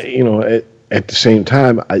 But at the same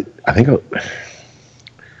time, I think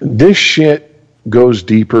this shit goes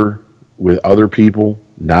deeper with other people,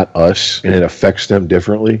 not us, and it affects them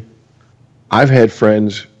differently. I've had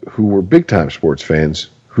friends who were big-time sports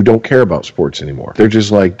fans who don't care about sports anymore. They're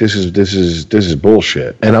just like, this is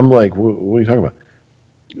bullshit. And I'm like, what are you talking about?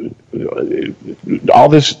 All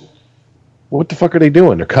this, what the fuck are they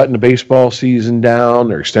doing? They're cutting the baseball season down.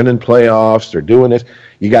 They're extending playoffs. They're doing this.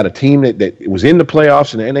 You got a team that was in the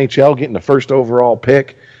playoffs in the NHL getting the first overall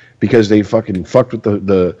pick because they fucking fucked with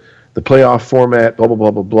the playoff format, blah, blah,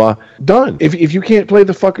 blah, blah, blah. Done. If you can't play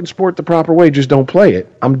the fucking sport the proper way, just don't play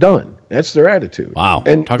it. I'm done. That's their attitude. Wow.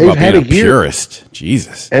 And talk about being a purist.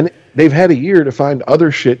 Jesus. And they've had a year to find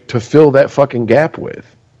other shit to fill that fucking gap with.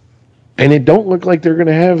 And it don't look like they're going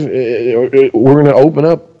to have, we're going to open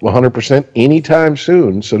up 100% anytime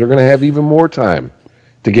soon, so they're going to have even more time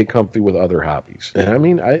to get comfy with other hobbies. And I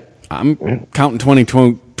mean, I'm counting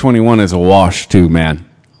 2021 as a wash too, man.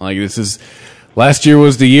 Like last year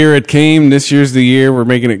was the year it came, this year's the year we're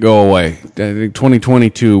making it go away. I think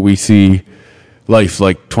 2022 we see life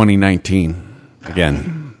like 2019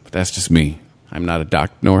 again. But that's just me. I'm not a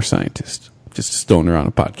doctor nor a scientist. Just a stoner on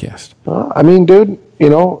a podcast. I mean, dude,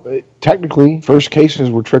 technically, first cases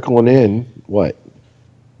were trickling in, what?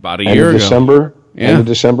 About a year ago. End of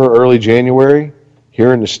December, early January,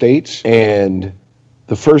 here in the States. And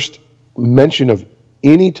the first mention of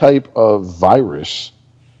any type of virus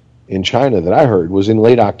in China that I heard was in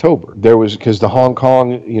late October. There was, because the Hong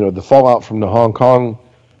Kong, the fallout from the Hong Kong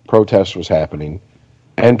protest was happening.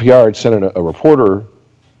 NPR had sent a reporter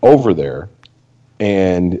over there,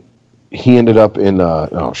 and he ended up in,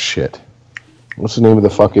 what's the name of the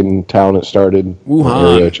fucking town that started?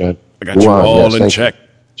 Wuhan. I got Wuhan, you all in check.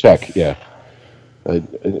 Check, yeah.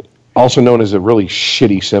 Also known as a really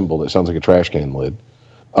shitty symbol that sounds like a trash can lid.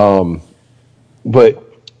 But,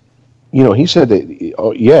 he said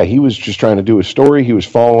that, he was just trying to do a story. He was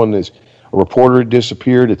following a reporter had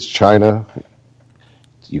disappeared. It's China.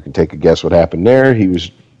 You can take a guess what happened there. He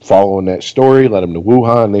was following that story, led him to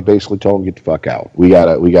Wuhan, and they basically told him, get the fuck out. We got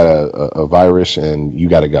a virus, and you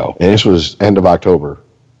got to go. And this was end of October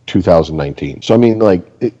 2019. So, I mean,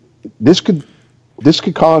 this could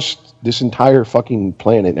cost this entire fucking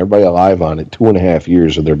planet and everybody alive on it 2.5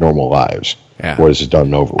 years of their normal lives. Yeah. Before this is done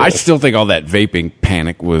and over with. I still think all that vaping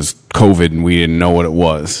panic was COVID, and we didn't know what it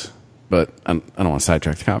was. But I don't want to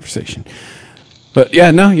sidetrack the conversation. But,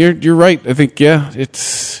 yeah, no, you're right. I think,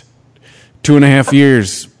 it's 2.5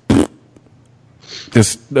 years.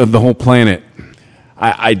 The whole planet.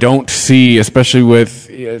 I don't see, especially with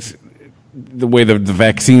the way the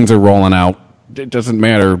vaccines are rolling out, it doesn't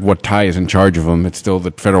matter what tie is in charge of them. It's still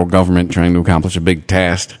the federal government trying to accomplish a big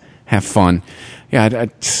task. Have fun. Yeah, I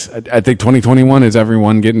think 2021 is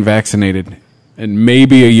everyone getting vaccinated. And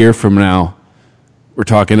maybe a year from now, we're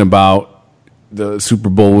talking about the Super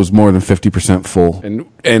Bowl was more than 50% full.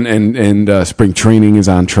 And spring training is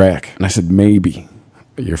on track. And I said maybe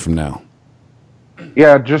a year from now.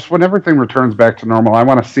 Yeah, just when everything returns back to normal, I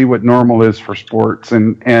want to see what normal is for sports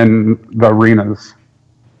and the arenas.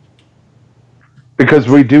 Because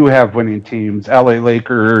we do have winning teams. LA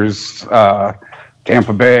Lakers,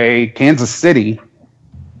 Tampa Bay, Kansas City.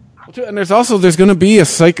 And there's going to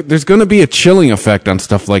be a chilling effect on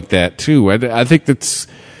stuff like that too. I think that's,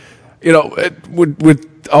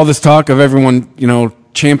 with all this talk of everyone,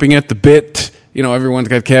 champing at the bit, everyone's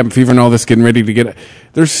got cabin fever and all this, getting ready to get it.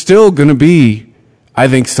 There's still going to be, I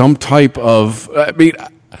think, some type of, I don't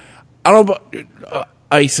know about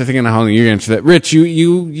ice. I think I know how you're going to answer that. Rich,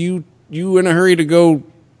 you in a hurry to go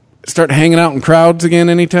start hanging out in crowds again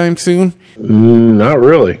anytime soon? Not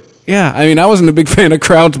really. Yeah, I wasn't a big fan of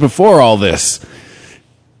crowds before all this.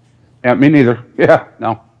 Yeah, me neither. Yeah,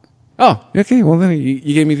 no. Oh, okay. Well, then you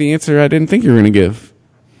gave me the answer I didn't think you were going to give.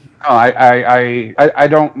 No, I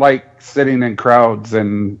don't like sitting in crowds.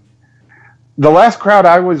 And the last crowd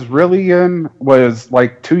I was really in was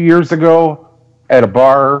like 2 years ago at a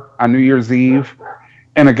bar on New Year's Eve.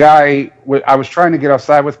 and a guy, I was trying to get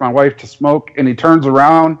outside with my wife to smoke, and he turns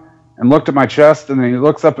around and looked at my chest, and then he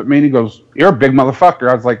looks up at me and he goes, "You're a big motherfucker."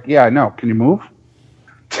 I was like, "Yeah, I know. Can you move?"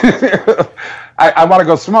 I want to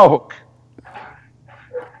go smoke.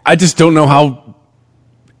 I just don't know how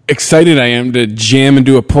excited I am to jam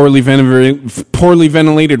into a poorly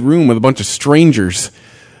ventilated room with a bunch of strangers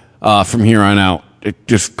from here on out. It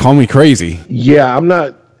just call me crazy. Yeah, I'm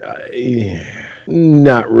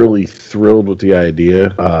not really thrilled with the idea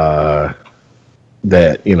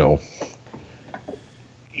that, you know,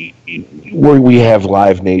 where we have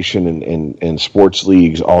Live Nation and sports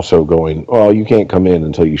leagues also going, well, you can't come in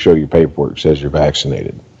until you show your paperwork says you're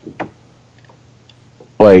vaccinated.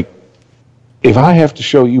 Like, if I have to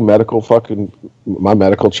show you my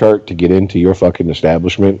medical chart to get into your fucking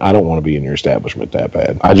establishment, I don't want to be in your establishment that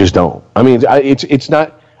bad. I just don't. I mean, it's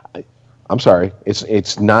not. I'm sorry.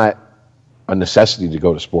 It's not a necessity to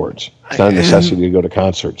go to sports. It's not a necessity to go to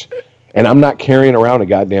concerts. And I'm not carrying around a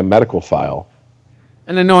goddamn medical file.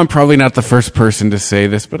 And I know I'm probably not the first person to say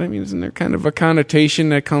this, but I mean, isn't there kind of a connotation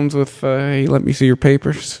that comes with, hey, let me see your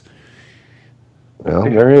papers? Well,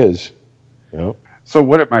 there is. Yep. So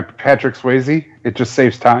what am I, Patrick Swayze? It just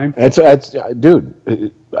saves time? That's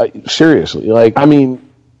dude, seriously. Like, I mean,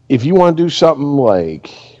 if you want to do something like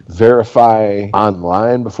verify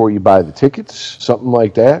online before you buy the tickets, something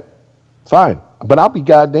like that, fine. But I'll be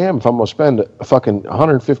goddamn if I'm going to spend a fucking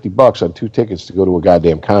 $150 on 2 tickets to go to a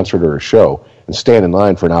goddamn concert or a show and stand in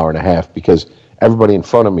line for an hour and a half because everybody in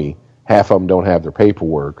front of me, half of them don't have their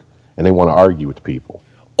paperwork and they want to argue with people.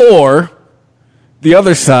 Or the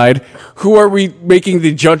other side, who are we making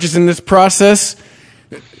the judges in this process?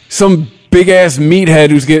 Some big-ass meathead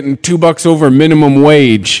who's getting $2 over minimum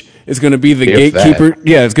wage is going to be the gatekeeper. That.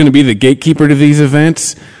 Yeah, it's going to be the gatekeeper to these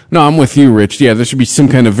events. No, I'm with you, Rich. Yeah, there should be some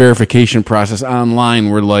kind of verification process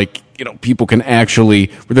online where, like, you know, people can actually,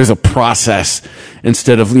 where there's a process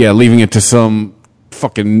instead of, leaving it to some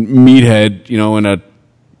fucking meathead, you know, in a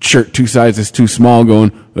shirt 2 sizes too small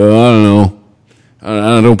going, I don't know.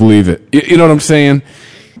 I don't believe it. You know what I'm saying?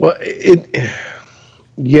 Well,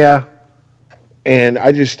 yeah. And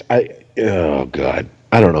oh God,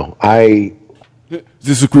 I don't know. Does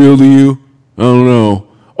this look real to you? I don't know.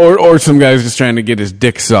 Or some guy's just trying to get his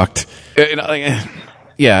dick sucked. You know,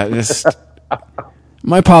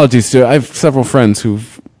 my apologies to, I have several friends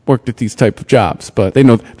who've worked at these type of jobs, but they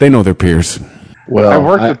know their peers. Well, I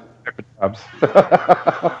worked at type of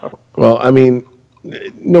jobs. Well, I mean,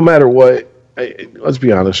 no matter what, let's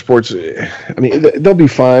be honest, sports, I mean, they'll be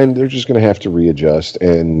fine. They're just going to have to readjust.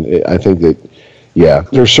 And I think that, yeah,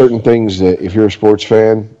 there are certain things that if you're a sports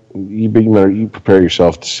fan, you prepare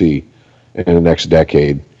yourself to see in the next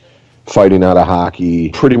decade. Fighting out of hockey,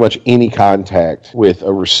 pretty much any contact with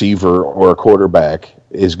a receiver or a quarterback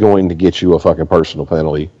is going to get you a fucking personal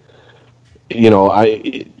penalty. You know,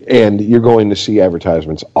 and you're going to see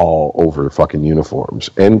advertisements all over fucking uniforms,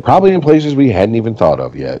 and probably in places we hadn't even thought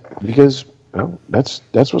of yet, because that's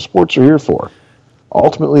what sports are here for.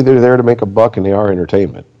 Ultimately, they're there to make a buck, and they are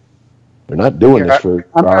entertainment. They're not doing this for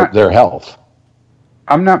their health.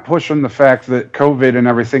 I'm not pushing the fact that COVID and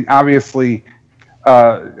everything, obviously,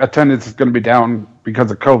 attendance is going to be down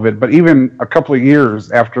because of COVID, but even a couple of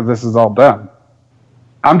years after this is all done,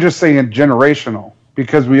 I'm just saying generational,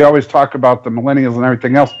 because we always talk about the millennials and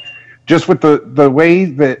everything else. Just with the way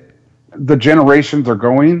that the generations are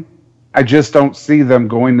going, I just don't see them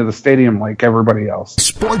going to the stadium like everybody else.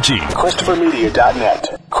 SportG.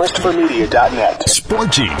 ChristopherMedia.net. ChristopherMedia.net.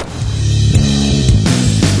 SportG.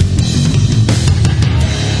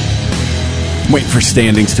 Wait for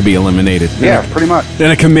standings to be eliminated. Yeah, pretty much.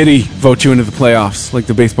 Then a committee votes you into the playoffs, like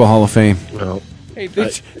the Baseball Hall of Fame. Well, hey,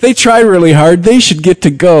 they try really hard. They should get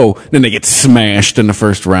to go. Then they get smashed in the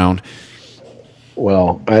first round.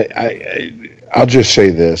 Well, I'll just say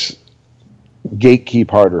this: gatekeep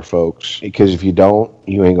harder, folks. Because if you don't,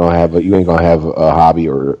 you ain't gonna have a hobby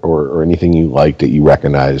or anything you like that you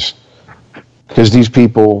recognize. Because these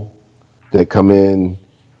people that come in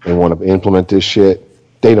and want to implement this shit,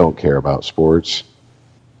 they don't care about sports.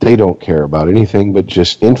 They don't care about anything but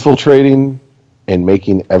just infiltrating and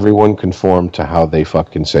making everyone conform to how they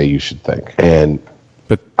fucking say you should think.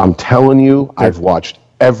 But I'm telling you, I've watched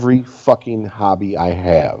every fucking hobby I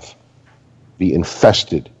have be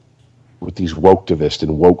infested with these woke-tivist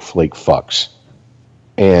and woke flake fucks.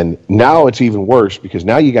 And now it's even worse, because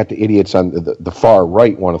now you got the idiots on the far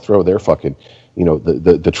right want to throw their fucking,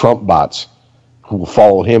 the Trump bots who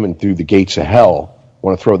followed him and through the gates of hell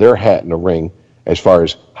want to throw their hat in the ring as far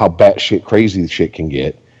as how batshit crazy the shit can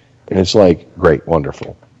get. And it's like, great,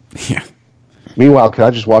 wonderful. Yeah. Meanwhile, can I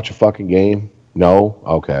just watch a fucking game? No?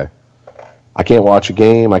 Okay. I can't watch a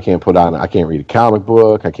game. I can't read a comic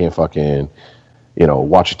book. I can't fucking,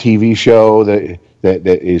 watch a TV show that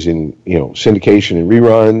is in, syndication and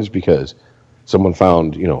reruns because someone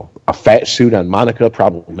found, a fat suit on Monica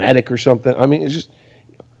problematic or something. I mean, it's just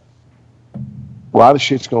a lot of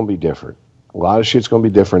shit's going to be different. A lot of shit's going to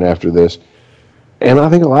be different after this. And I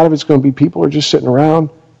think a lot of it's going to be people are just sitting around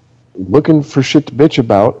looking for shit to bitch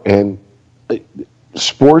about. And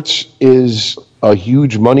sports is a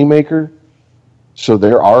huge moneymaker. So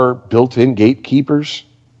there are built-in gatekeepers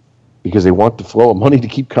because they want the flow of money to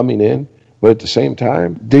keep coming in. But at the same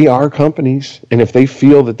time, they are companies. And if they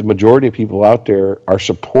feel that the majority of people out there are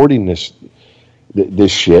supporting this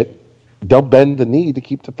shit, they'll bend the knee to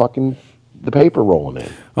keep the paper rolling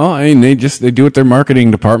in. Oh, I mean, they do what their marketing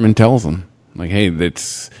department tells them. Like, hey,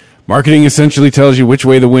 marketing essentially tells you which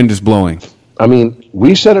way the wind is blowing. I mean,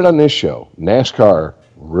 we said it on this show. NASCAR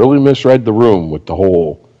really misread the room with the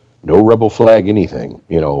whole no rebel flag anything.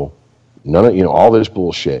 None of all this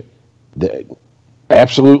bullshit.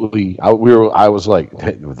 Absolutely, I was like,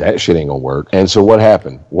 that shit ain't gonna work. And so what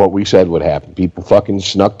happened? What we said would happen. People fucking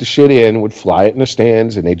snuck the shit in, would fly it in the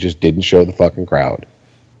stands, and they just didn't show the fucking crowd.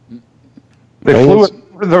 They flew it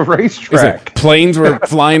over the racetrack. Planes were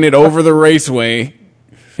flying it over the raceway.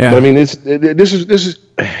 Yeah. But I mean, this is.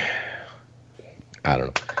 I don't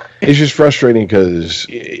know. It's just frustrating because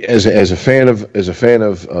as a fan of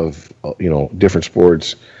different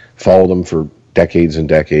sports, followed them for decades and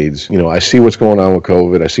decades. I see what's going on with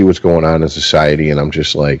COVID. I see what's going on in society, and I'm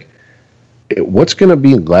just like, what's going to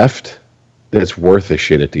be left that's worth a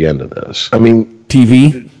shit at the end of this? I mean,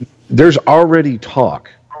 TV. There's already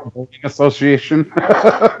talk. Association.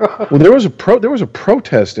 Well, there was a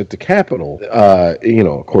protest at the Capitol.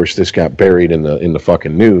 Of course, this got buried in the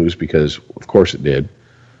fucking news because, of course, it did.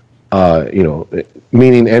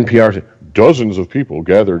 Meaning NPR said dozens of people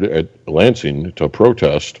gathered at Lansing to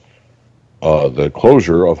protest the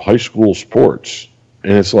closure of high school sports,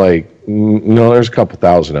 and it's like, no, there's a couple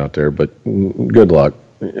thousand out there, but good luck.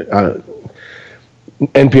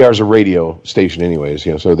 NPR's a radio station anyways,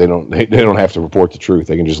 so they don't have to report the truth.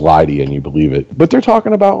 They can just lie to you and you believe it. But they're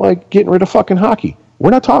talking about like getting rid of fucking hockey. We're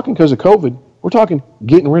not talking because of COVID. We're talking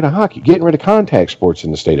getting rid of hockey, getting rid of contact sports in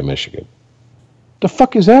the state of Michigan. The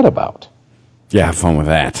fuck is that about? Yeah, have fun with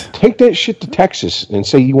that. Take that shit to Texas and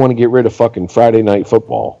say you want to get rid of fucking Friday night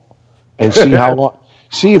football and see how long.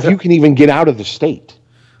 See if you can even get out of the state.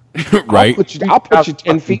 Right. I'll put you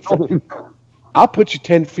 10 feet from. I'll put you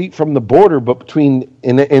 10 feet from the border, but in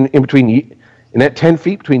that 10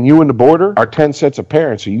 feet between you and the border are 10 sets of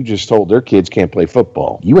parents who you just told their kids can't play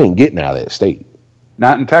football. You ain't getting out of that state.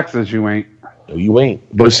 Not in Texas, you ain't. No, you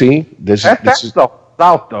ain't. But see, that's the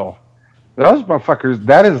South, though. Those motherfuckers,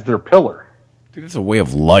 that is their pillar. Dude, it's a way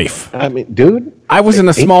of life. I mean, dude, I was in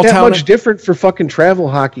a small town. Much different for fucking travel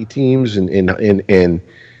hockey teams and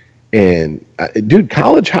dude,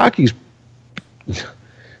 college hockey's.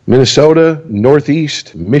 Minnesota,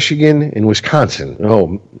 Northeast, Michigan, and Wisconsin.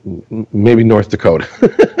 Oh, maybe North Dakota.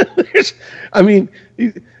 I mean,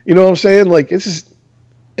 you know what I'm saying? Like, this is,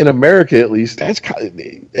 in America at least, that's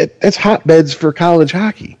hotbeds for college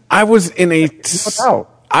hockey. I was in a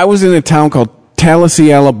town called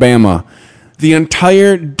Tallahassee, Alabama. The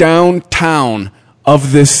entire downtown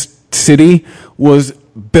of this city was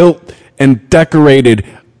built and decorated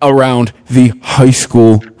around the high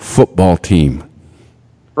school football team.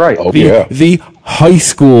 Right. Oh, the high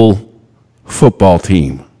school football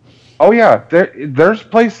team. Oh, yeah. There's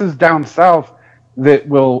places down south that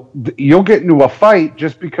you'll get into a fight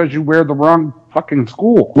just because you wear the wrong fucking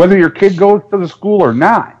school. Whether your kid goes to the school or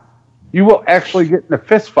not, you will actually get into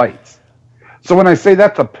fist fights. So when I say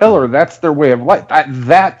that's a pillar, that's their way of life.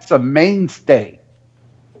 That's a mainstay.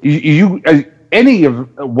 Any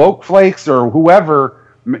of woke flakes or whoever,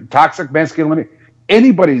 toxic masculinity,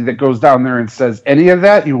 anybody that goes down there and says any of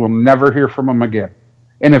that, you will never hear from them again.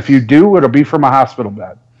 And if you do, it'll be from a hospital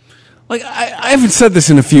bed. Like, I haven't said this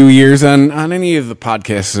in a few years on any of the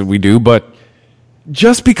podcasts that we do, but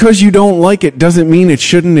just because you don't like it doesn't mean it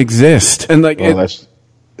shouldn't exist. And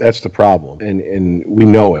that's the problem. And we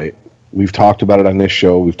know it. We've talked about it on this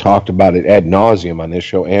show. We've talked about it ad nauseum on this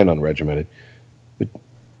show and on Regimented. But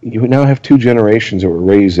you now have two generations that were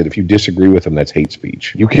raised that if you disagree with them, that's hate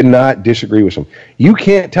speech. You cannot disagree with them. You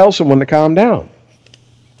can't tell someone to calm down.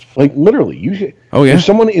 Like, literally. If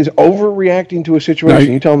someone is overreacting to a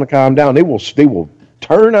situation, you tell them to calm down, they will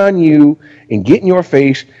turn on you and get in your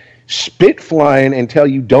face, spit flying, and tell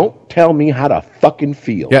you, don't tell me how to fucking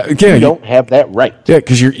feel. You don't have that right. Yeah,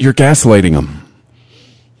 because you're gaslighting them.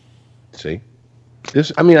 See?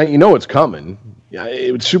 You know it's coming.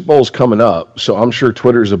 Yeah, Super Bowl's coming up, so I'm sure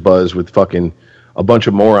Twitter's abuzz with fucking a bunch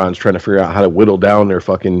of morons trying to figure out how to whittle down their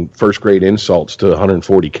fucking first grade insults to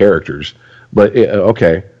 140 characters. But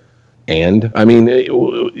okay. And I mean,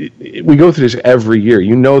 we go through this every year.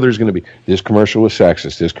 You know, there's going to be this commercial was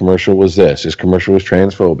sexist, this commercial was this commercial was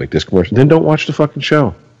transphobic, this commercial. Then don't watch the fucking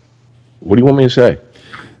show. What do you want me to say?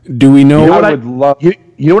 Do we know? You know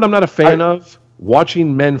what I'm not a fan of?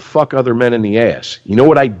 Watching men fuck other men in the ass. You know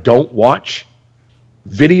what I don't watch?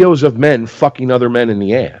 Videos of men fucking other men in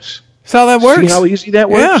the ass. That's how that works. See how easy that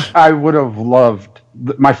works? Yeah. I would have loved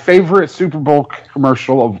my favorite Super Bowl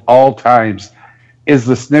commercial of all times is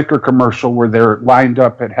the Snicker commercial where they're lined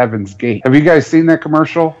up at Heaven's Gate. Have you guys seen that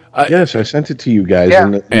commercial? Yes, I sent it to you guys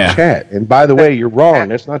in the chat. And by the way, you're wrong.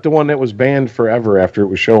 That's not the one that was banned forever after it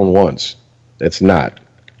was shown once. That's not.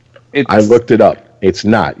 I looked it up. It's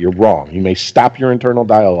not. You're wrong. You may stop your internal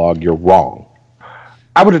dialogue. You're wrong.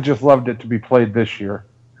 I would have just loved it to be played this year.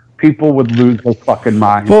 People would lose their fucking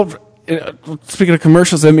mind. Well, speaking of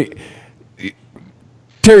commercials, I mean,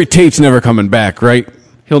 Terry Tate's never coming back, right?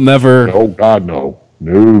 He'll never. Oh God, no.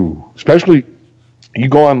 Especially, you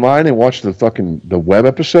go online and watch the web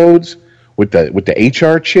episodes with the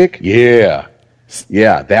HR chick. Yeah,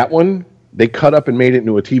 that one. They cut up and made it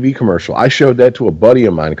into a TV commercial. I showed that to a buddy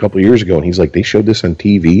of mine a couple of years ago, and he's like, "They showed this on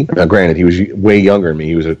TV." Now, granted, he was way younger than me.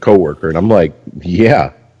 He was a coworker, and I'm like,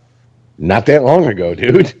 "Yeah, not that long ago,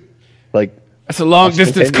 dude." Like, that's a long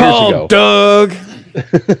distance call, Doug.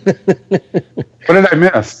 What did I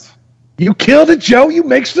miss? You killed it, Joe. You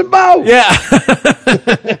mixed them both. Yeah.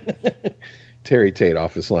 Terry Tate,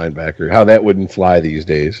 office linebacker. How that wouldn't fly these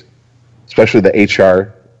days, especially the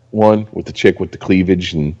HR one with the chick with the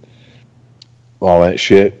cleavage and all that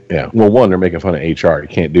shit. Yeah. Well, one, they're making fun of HR. You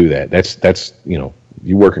can't do that. That's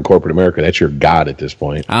you work in corporate America. That's your god at this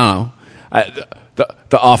point. I don't know.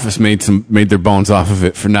 The Office made their bones off of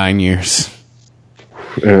it for 9 years.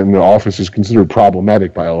 And the Office is considered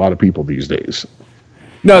problematic by a lot of people these days.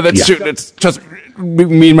 No, that's true. That's just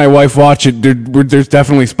me and my wife watch it. There's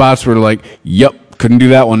definitely spots where like, yep, couldn't do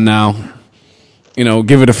that one now.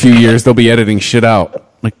 Give it a few years, they'll be editing shit out.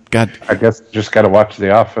 Like, God, I guess just got to watch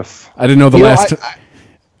The Office. I didn't know I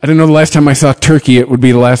didn't know the last time I saw Turkey. It would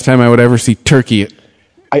be the last time I would ever see Turkey.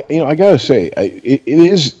 I gotta say, it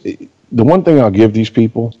is the one thing I'll give these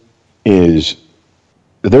people is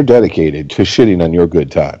they're dedicated to shitting on your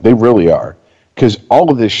good time. They really are, because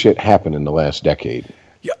all of this shit happened in the last decade.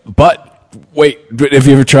 Yeah, but wait, have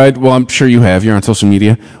you ever tried? Well, I'm sure you have. You're on social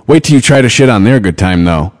media. Wait till you try to shit on their good time,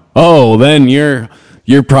 though. Oh, then you're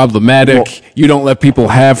problematic. Well, you don't let people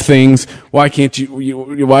have things. Why can't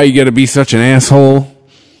you? Why you got to be such an asshole?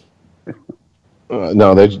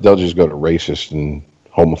 No, they'll just go to racist and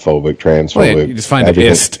homophobic, transphobic. Well, you just find an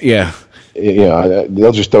ist, yeah.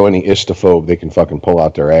 They'll just throw any istophobe they can fucking pull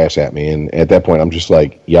out their ass at me, and at that point, I'm just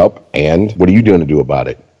like, "Yup." And what are you doing to do about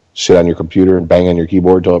it? Sit on your computer and bang on your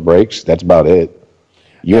keyboard till it breaks? That's about it.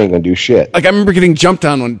 You ain't gonna do shit. Like, I remember getting jumped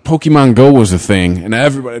on when Pokemon Go was a thing, and I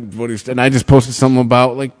just posted something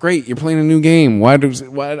about, like, great, you're playing a new game. Why do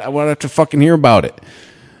I have to fucking hear about it?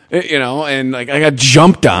 And like, I got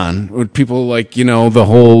jumped on with people like, the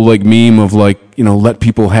whole like meme of like, let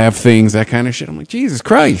people have things, that kind of shit. I'm like, Jesus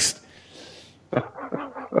Christ.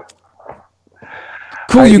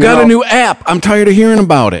 Cool, you got a new app. I'm tired of hearing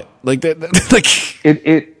about it. Like that like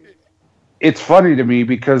it's funny to me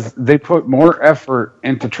because they put more effort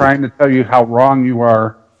into trying to tell you how wrong you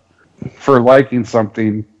are for liking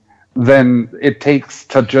something than it takes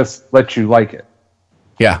to just let you like it.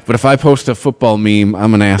 Yeah, but if I post a football meme,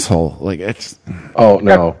 I'm an asshole. Like, it's... Oh,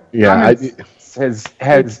 no. Yeah.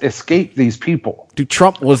 Has escaped these people. Dude,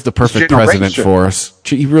 Trump was the perfect president for us.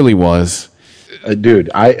 He really was. Dude,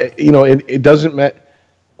 it doesn't matter.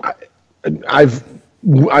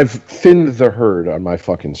 I've thinned the herd on my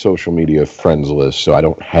fucking social media friends list, so I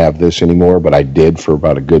don't have this anymore, but I did for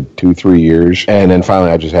about a good 2-3 years. And then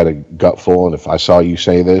finally I just had a gutful, and if I saw you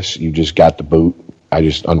say this, you just got the boot. I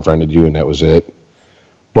just unfriended you, and that was it.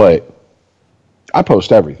 But I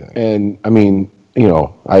post everything. And, I mean,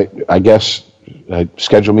 I guess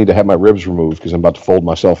schedule me to have my ribs removed because I'm about to fold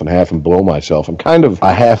myself in half and blow myself. I'm kind of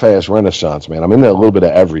a half-ass renaissance, man. I'm into a little bit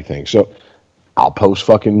of everything. So I'll post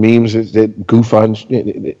fucking memes that goof on,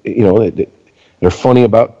 they're funny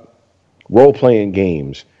about role-playing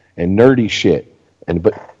games and nerdy shit. And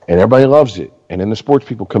everybody loves it. And then the sports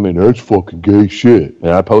people come in, that's fucking gay shit.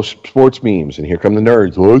 And I post sports memes, and here come the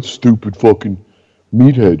nerds. Oh, that's stupid fucking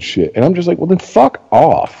meathead shit. And I'm just like, well, then fuck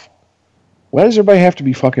off. Why does everybody have to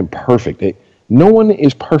be fucking perfect? No one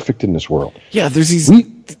is perfect in this world. Yeah, there's these...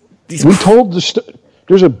 We told the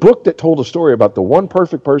There's a book that told a story about the one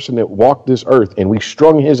perfect person that walked this earth, and we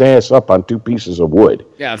strung his ass up on 2 pieces of wood.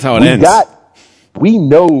 Yeah, that's how it ends. We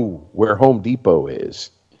know where Home Depot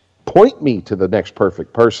is. Point me to the next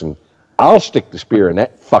perfect person. I'll stick the spear in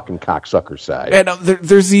that fucking cocksucker's side. And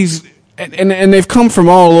there's these, and they've come from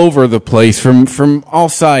all over the place, from all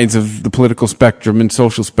sides of the political spectrum and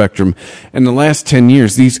social spectrum. In the last 10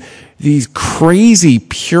 years, these crazy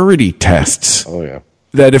purity tests. Oh yeah.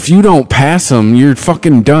 That if you don't pass them, you're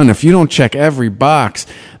fucking done. If you don't check every box,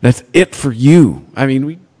 that's it for you. I mean,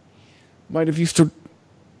 we might have used to,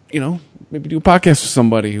 maybe do a podcast with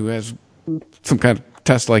somebody who has some kind of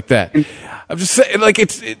test like that. I'm just saying, like,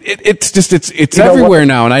 it's everywhere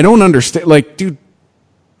now, and I don't understand. Like, dude,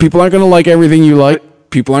 people aren't going to like everything you like.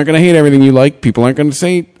 People aren't going to hate everything you like. People aren't going to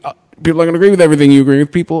say. People aren't going to agree with everything you agree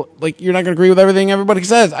with. People, like, you're not going to agree with everything everybody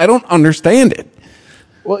says. I don't understand it.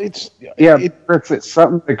 Well, it's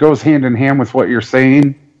something that goes hand in hand with what you're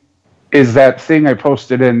saying. Is that thing I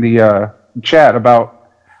posted in the chat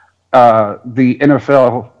about the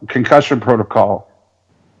NFL concussion protocol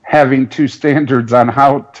having 2 standards on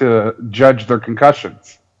how to judge their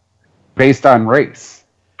concussions based on race?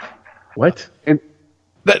 What?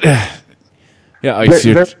 I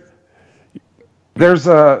see it. There's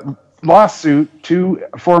a lawsuit. 2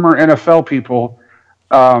 former NFL people,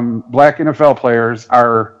 black NFL players,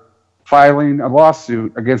 are filing a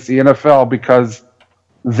lawsuit against the NFL because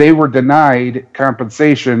they were denied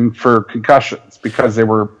compensation for concussions because they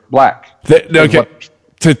were black. Okay.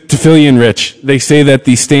 To fill you in, Rich, they say that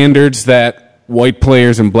the standards that white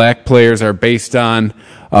players and black players are based on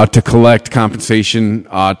to collect compensation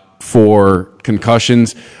for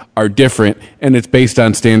concussions are different, and it's based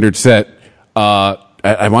on standards set,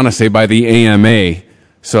 I want to say, by the AMA.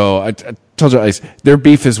 So I told you, their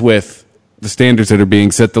beef is with the standards that are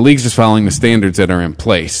being set. The league's just following the standards that are in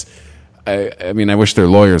place. I mean, I wish their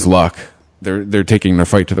lawyers luck. They're taking their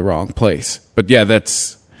fight to the wrong place. But yeah,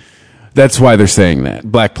 that's why they're saying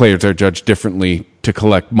that. Black players are judged differently to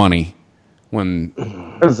collect money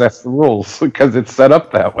because that's the rules, because it's set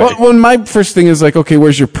up that way. Well, my first thing is like, okay,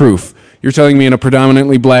 where's your proof? You're telling me in a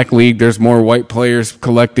predominantly black league, there's more white players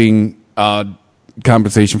collecting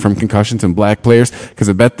compensation from concussions than black players? Because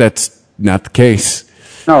I bet that's not the case.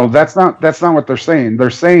 No, that's not what they're saying. They're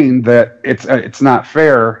saying that it's not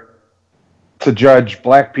fair to judge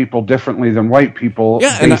black people differently than white people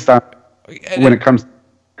based on when it comes to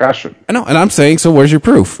concussion. I know, and I'm saying, so where's your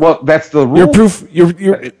proof? Well, that's the rule. Your proof.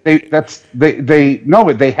 They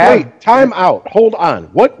have. Wait, time out. Hold on.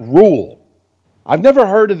 What rule? I've never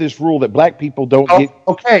heard of this rule that black people don't get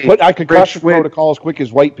put on concussion protocol as quick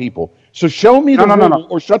as white people. So show me the rule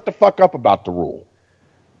or shut the fuck up about the rule.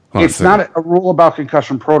 It's not a rule about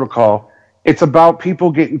concussion protocol. It's about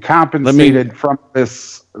people getting compensated from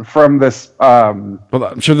this. Well,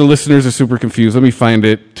 I'm sure the listeners are super confused. Let me find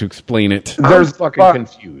it to explain it. I'm fucking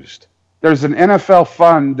confused. There's an NFL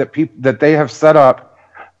fund that they have set up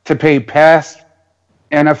to pay past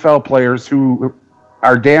NFL players who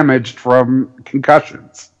are damaged from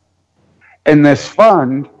concussions. And this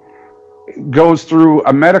fund goes through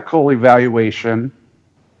a medical evaluation.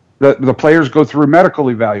 The players go through a medical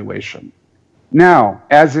evaluation. Now,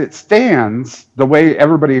 as it stands, the way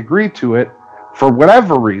everybody agreed to it, for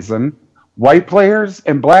whatever reason, white players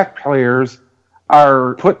and black players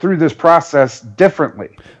are put through this process differently.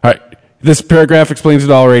 All right. This paragraph explains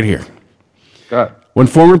it all right here. Good. When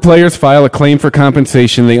former players file a claim for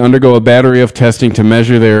compensation, they undergo a battery of testing to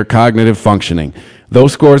measure their cognitive functioning.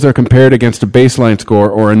 Those scores are compared against a baseline score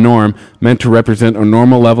or a norm meant to represent a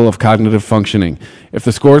normal level of cognitive functioning. If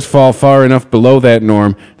the scores fall far enough below that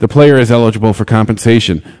norm, the player is eligible for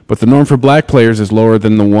compensation. But the norm for black players is lower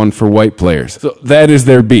than the one for white players. So that is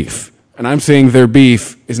their beef. And I'm saying their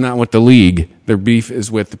beef is not with the league. Their beef is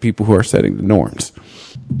with the people who are setting the norms.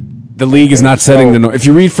 The league is not setting the norm. If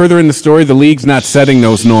you read further in the story, the league's not setting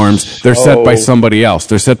those norms. They're set by somebody else.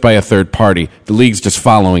 They're set by a third party. The league's just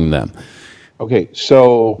following them. Okay,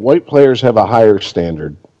 so white players have a higher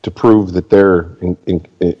standard to prove that they're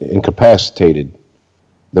incapacitated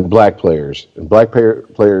than black players. And black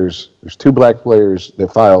players, there's 2 black players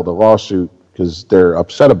that filed a lawsuit because they're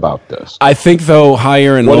upset about this. I think, though,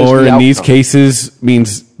 higher and lower in these cases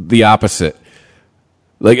means the opposite.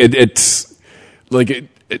 Like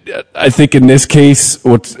I think in this case,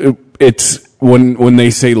 it's when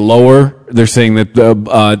they say lower, they're saying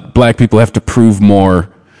that black people have to prove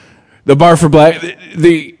more. The bar for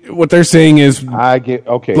what they're saying is black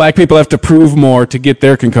people have to prove more to get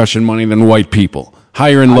their concussion money than white people.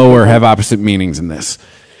 Higher and lower have opposite meanings in this.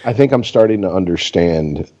 I think I'm starting to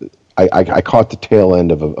understand. I caught the tail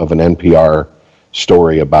end of an NPR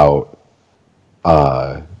story about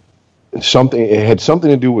it had something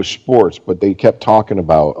to do with sports, but they kept talking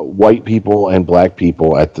about white people and black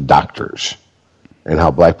people at the doctors and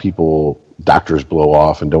how black people doctors blow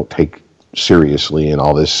off and don't take seriously and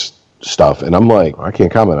all this stuff. And I'm like, I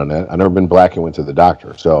can't comment on that. I've never been black and went to the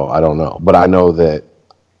doctor, so I don't know. But I know that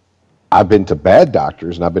I've been to bad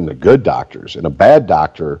doctors and I've been to good doctors, and a bad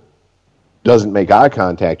doctor doesn't make eye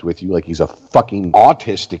contact with you like he's a fucking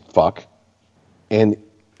autistic fuck, and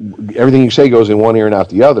everything you say goes in one ear and out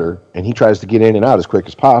the other, and he tries to get in and out as quick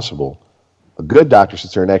as possible. A good doctor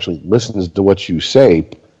sits there and actually listens to what you say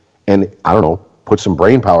and, I don't know, put some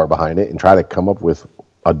brain power behind it and try to come up with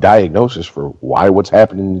a diagnosis for why what's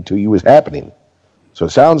happening to you is happening. So it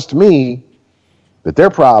sounds to me that their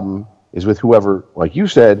problem is with whoever, like you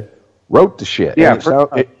said, wrote the shit. Yeah.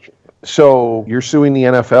 So you're suing the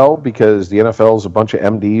NFL because the NFL is a bunch of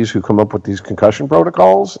MDs who come up with these concussion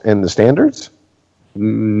protocols and the standards?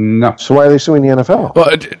 No. So why are they suing the NFL? Well,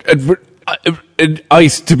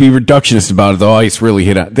 ICE, to be reductionist about it, though, ICE really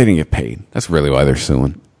hit out. They didn't get paid. That's really why they're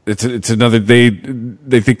suing. It's another, they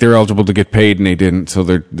think they're eligible to get paid and they didn't, so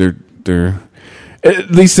they're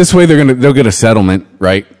at least this way they'll get a settlement,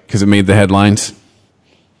 right? Because it made the headlines.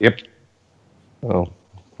 Yep. Well,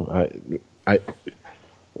 I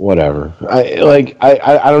whatever. I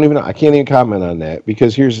don't even know. I can't even comment on that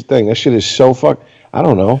because here's the thing. That shit is so fucked. I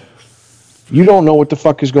don't know. You don't know what the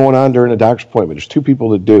fuck is going on during a doctor's appointment. There's two people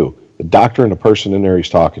that do. The doctor and the person in there he's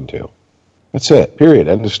talking to. That's it. Period.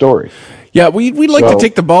 End of story. Yeah, we like to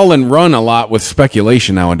take the ball and run a lot with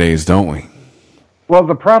speculation nowadays, don't we? Well,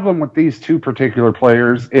 the problem with these two particular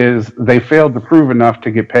players is they failed to prove enough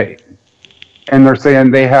to get paid. And they're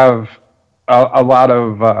saying they have a lot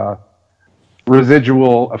of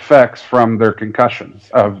residual effects from their concussions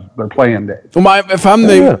of their playing days. Well, if I'm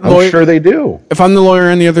the lawyer, I'm sure they do. If I'm the lawyer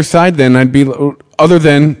on the other side, then I'd be, other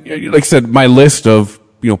than, like I said, my list of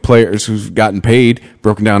players who've gotten paid,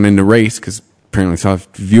 broken down into race, because apparently so I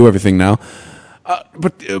have to view everything now.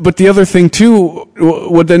 But the other thing, too,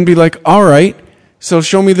 would then be like, all right, so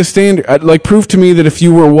show me the standard. Like, prove to me that if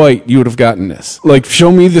you were white, you would have gotten this. Like,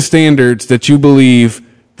 show me the standards that you believe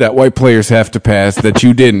that white players have to pass that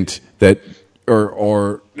you didn't, that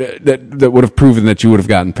would have proven that you would have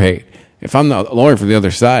gotten paid. If I'm the lawyer for the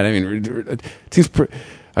other side, I mean, it seems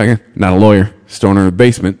not a lawyer, stoner in the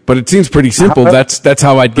basement, but it seems pretty simple. That's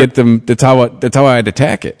how I'd get them. That's how I'd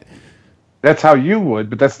attack it. That's how you would,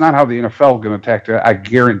 but that's not how the NFL is going to attack it. I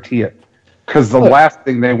guarantee it. Because the last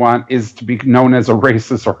thing they want is to be known as a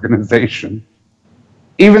racist organization.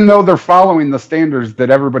 Even though they're following the standards that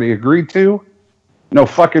everybody agreed to, no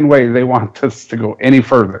fucking way they want this to go any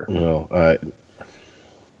further. Well,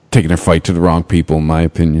 taking their fight to the wrong people, in my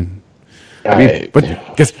opinion.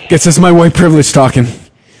 But guess this is my white privilege talking.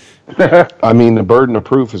 I mean, the burden of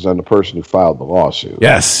proof is on the person who filed the lawsuit.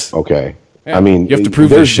 Yes. Okay. Yeah. I mean, you have to prove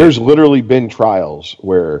this shit. There's literally been trials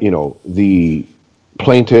where, the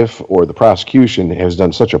plaintiff or the prosecution has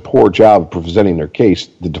done such a poor job of presenting their case.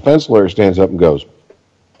 The defense lawyer stands up and goes,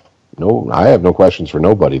 no, I have no questions for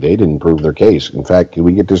nobody. They didn't prove their case. In fact, can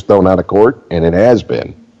we get this thrown out of court? And it has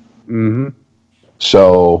been. Mm-hmm.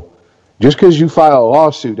 So just because you file a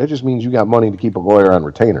lawsuit, that just means you got money to keep a lawyer on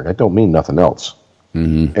retainer. That don't mean nothing else.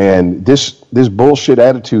 Mm-hmm. And this bullshit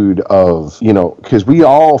attitude of, because we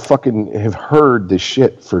all fucking have heard this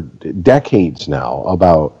shit for decades now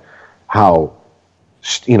about how,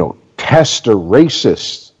 tests are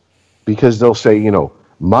racist because they'll say,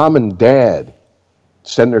 mom and dad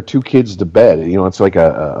send their two kids to bed. It's like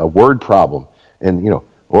a word problem. And,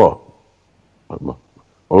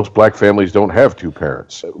 most black families don't have two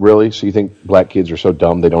parents. Really? So you think black kids are so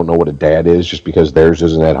dumb they don't know what a dad is just because theirs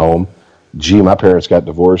isn't at home? Gee, my parents got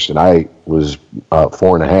divorced and I was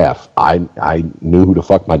 4.5. I knew who the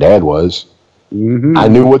fuck my dad was. Mm-hmm. I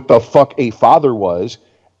knew what the fuck a father was,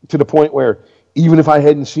 to the point where even if I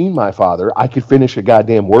hadn't seen my father, I could finish a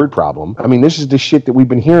goddamn word problem. I mean, this is the shit that we've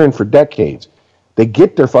been hearing for decades. They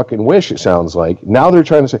get their fucking wish, it sounds like. Now they're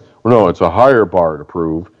trying to say, well, no, it's a higher bar to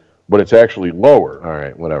prove, but it's actually lower. All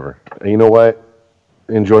right, whatever. And you know what?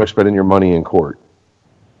 Enjoy spending your money in court.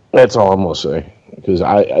 That's all I'm going to say. Because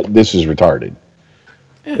this is retarded.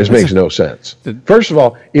 Yeah, this makes no sense. First of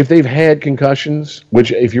all, if they've had concussions,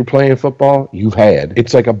 which if you're playing football, you've had,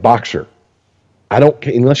 it's like a boxer.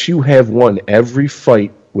 Unless you have won every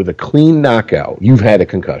fight with a clean knockout, you've had a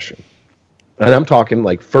concussion. And I'm talking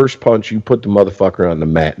like first punch, you put the motherfucker on the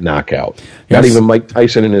mat, knockout. Yes. Not even Mike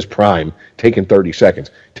Tyson in his prime, taking 30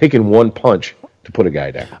 seconds. Taking one punch to put a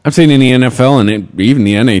guy down. I'm saying in the NFL and even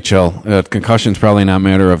the NHL, concussion's probably not a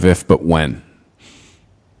matter of if, but when.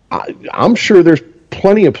 I'm sure there's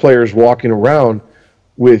plenty of players walking around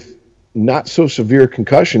with not so severe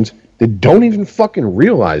concussions that don't even fucking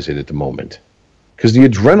realize it at the moment because the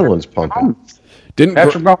adrenaline's pumping.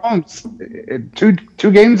 Patrick Mahomes,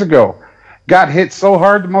 two games ago, got hit so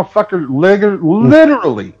hard the motherfucker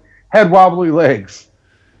literally had wobbly legs.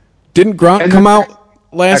 Didn't Gronk come out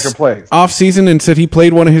last offseason and said he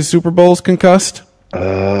played one of his Super Bowls concussed? I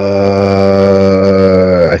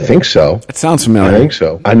think so. It sounds familiar. I think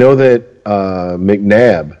so. I know that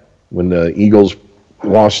McNabb, when the Eagles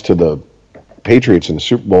lost to the Patriots in the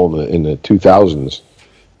Super Bowl in the 2000s,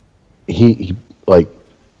 he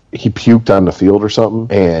puked on the field or something,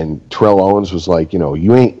 and Terrell Owens was like,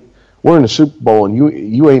 we're in the Super Bowl and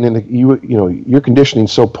you ain't in your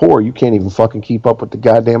conditioning's so poor you can't even fucking keep up with the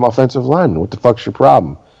goddamn offensive lineman. What the fuck's your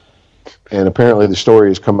problem? And apparently the story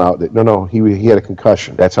has come out that no, he had a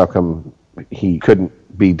concussion. That's how come he couldn't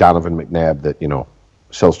be Donovan McNabb that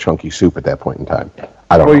sells chunky soup at that point in time.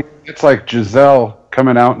 I don't know. It's like Giselle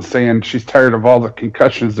coming out and saying she's tired of all the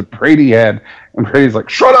concussions that Brady had, and Brady's like,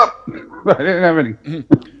 "Shut up! I didn't have any."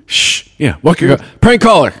 Shh. Yeah. What could go? Prank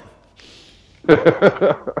caller.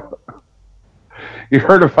 You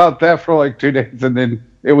heard about that for like 2 days, and then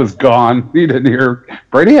it was gone. You didn't hear.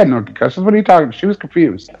 Brady had no concussions. What are you talking? She was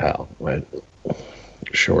confused. Oh, right.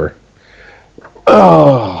 Sure.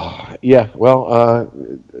 Oh, yeah. Well,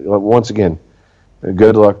 once again,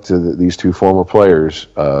 good luck to these two former players.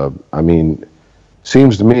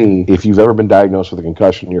 Seems to me if you've ever been diagnosed with a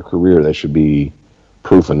concussion in your career, that should be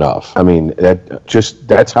proof enough.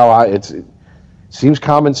 That's how it seems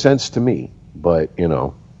common sense to me. But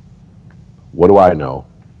what do I know?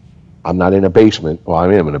 I'm not in a basement. Well,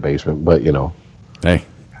 I am in a basement, but Hey.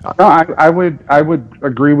 No, I would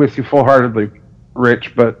agree with you full-heartedly,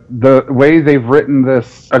 Rich, but the way they've written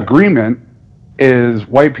this agreement is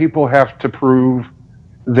white people have to prove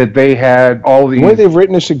that they had all these... The way they've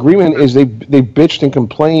written this agreement is they bitched and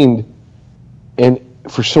complained and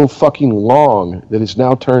for so fucking long that it's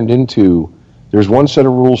now turned into there's one set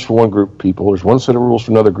of rules for one group of people, there's one set of rules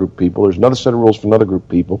for another group of people, there's another set of rules for another group of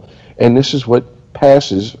people, and this is what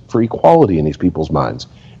passes for equality in these people's minds.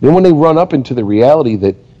 Then when they run up into the reality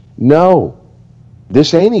that, no,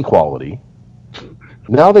 this ain't equality,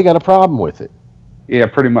 now they got a problem with it. Yeah,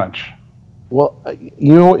 pretty much. Well,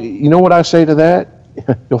 you know what I say to that?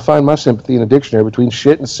 You'll find my sympathy in a dictionary between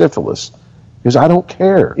shit and syphilis. Because I don't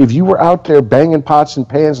care. If you were out there banging pots and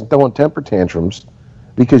pans and throwing temper tantrums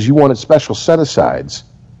because you wanted special set-asides,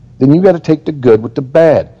 then you got to take the good with the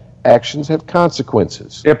bad. Actions have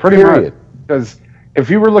consequences. Yeah, pretty much. Because if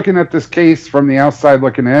you were looking at this case from the outside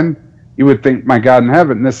looking in, you would think, my God in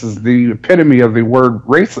heaven, this is the epitome of the word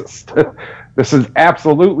racist. This is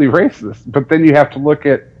absolutely racist. But then you have to look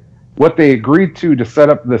at what they agreed to set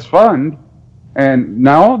up this fund, and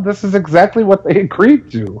now this is exactly what they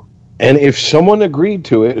agreed to. And if someone agreed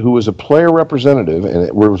to it who was a player representative and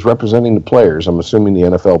it was representing the players, I'm assuming the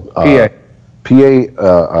NFL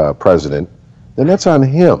PA president, then that's on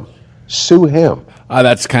him. Sue him.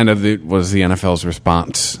 That's kind of was the NFL's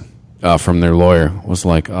response from their lawyer. Was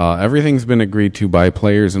like, everything's been agreed to by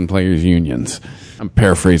players and players' unions. I'm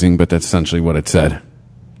paraphrasing, but that's essentially what it said.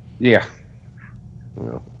 Yeah.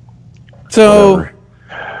 So, whatever.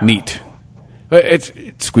 Neat.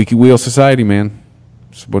 It's squeaky wheel society, man.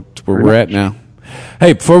 It's where we're at now.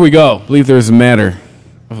 Hey, before we go, I believe there's a matter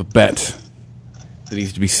of a bet that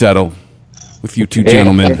needs to be settled with you two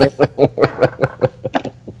gentlemen.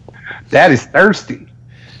 That is thirsty.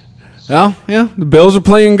 Well, yeah, the Bills are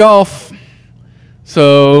playing golf.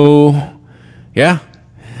 So, yeah.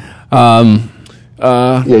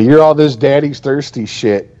 You're all this daddy's thirsty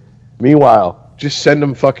shit. Meanwhile, just send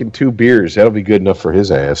him fucking 2 beers. That'll be good enough for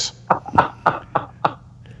his ass.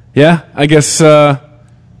 Yeah, I guess,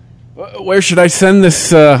 where should I send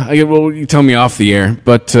this? Well, you tell me off the air.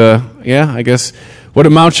 But, yeah, I guess, what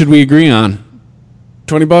amount should we agree on?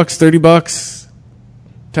 $20, $30,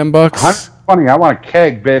 $10? Funny, I want a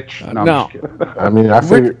keg, bitch. No. I mean, I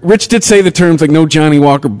figured... Rich did say the terms like no Johnny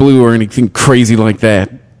Walker Blue or anything crazy like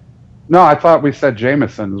that. No, I thought we said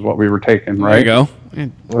Jameson is what we were taking, right? There you go. Yeah.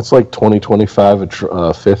 That's like $20.25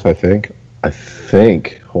 a fifth, I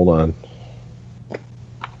think. Hold on.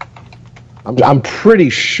 I'm pretty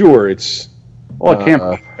sure it's... Well, it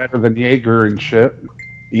can't be better than Jaeger and shit.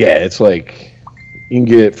 Yeah, it's like... You can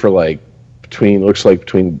get it for like between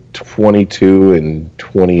 22 and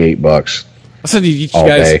 $28. I'll send you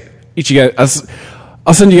each guys.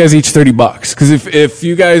 I'll send you guys each $30 because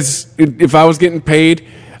if I was getting paid,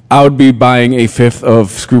 I would be buying a fifth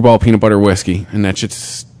of Screwball peanut butter whiskey, and that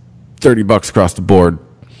shit's $30 across the board.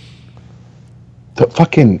 The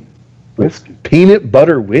fucking whiskey, peanut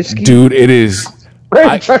butter whiskey, dude. It is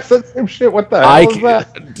Chuck said the same shit. What the hell is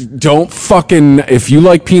that? Don't fucking... If you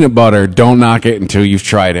like peanut butter, don't knock it until you've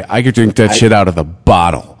tried it. I could drink that shit out of the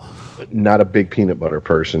bottle. Not a big peanut butter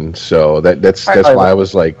person, so that's why I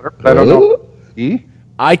was like... I don't know.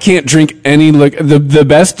 I can't drink any... Like the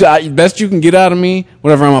best you can get out of me,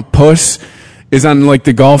 whenever I'm a puss, is on like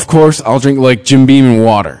the golf course. I'll drink like Jim Beam and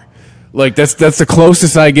water. Like that's the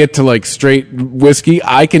closest I get to like straight whiskey.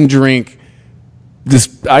 I can drink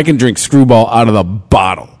Screwball out of the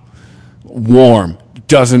bottle. Warm.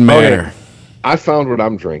 Doesn't matter. Okay. I found what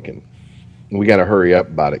I'm drinking. We got to hurry up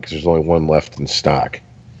about it because there's only one left in stock.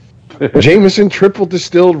 Jameson Triple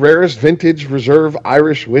Distilled Rarest Vintage Reserve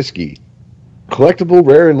Irish Whiskey. Collectible,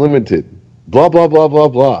 rare, and limited. Blah, blah, blah, blah,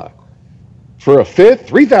 blah. For a fifth,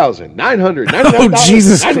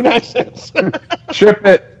 $3,999.99. Ship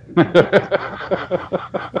it.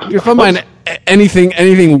 If I'm buying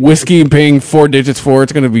anything whiskey and paying 4 digits for,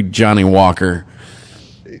 it's going to be Johnny Walker.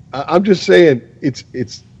 I'm just saying, it's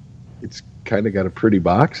kind of got a pretty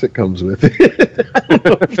box that comes with it. I don't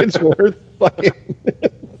know if it's worth fucking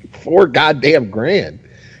 $4 goddamn grand.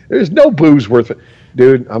 There's no booze worth it,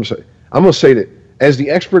 dude. I'm sorry. I'm gonna say that as the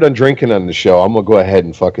expert on drinking on the show, I'm gonna go ahead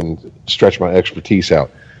and fucking stretch my expertise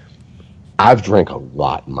out. I've drank a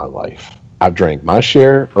lot in my life. I've drank my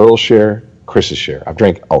share, Earl's share, Chris's share. I've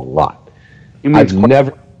drank a lot. I've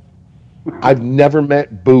never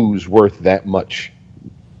met booze worth that much.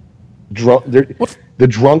 The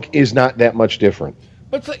drunk is not that much different.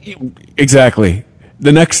 Exactly.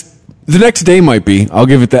 The next day might be. I'll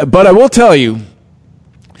give it that. But I will tell you,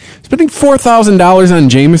 spending $4,000 on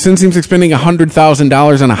Jameson seems like spending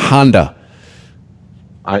 $100,000 on a Honda.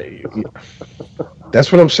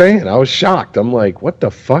 That's what I'm saying. I was shocked. I'm like, what the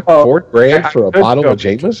fuck? $4 grand for a bottle of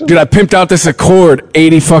Jameson? Dude, I pimped out this Accord,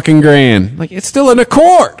 80 fucking grand. Like, it's still an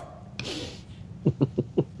Accord.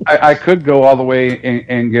 I could go all the way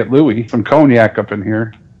and get Louis some cognac up in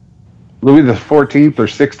here. Louis the 14th or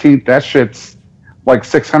 16th. That shit's like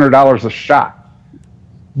 $600 a shot.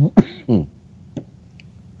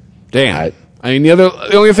 Damn. I mean,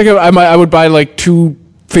 the only thing I would buy like 2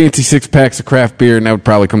 fancy 6-packs of craft beer, and that would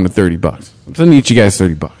probably come to $30. I'm sending each you guys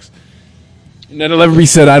 $30. And that'll ever be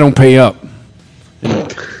said, I don't pay up.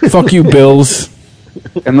 Fuck you, Bills.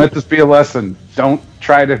 And let this be a lesson. Don't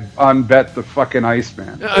try to unbet the fucking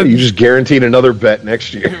Iceman. You just guaranteed another bet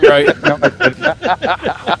next year. Right.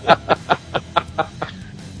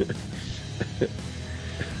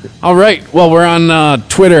 All right. Well, we're on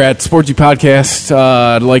Twitter at Sportsy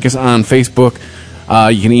Podcast. Like us on Facebook.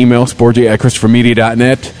 You can email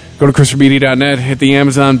sportsy@ChristopherMedia.net. Go to ChristopherMedia.net, hit the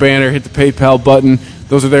Amazon banner, hit the PayPal button.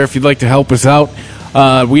 Those are there if you'd like to help us out.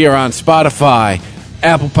 We are on Spotify,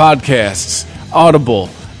 Apple Podcasts, Audible,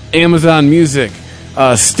 Amazon Music,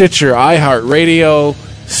 Stitcher, iHeartRadio,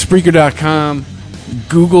 Spreaker.com,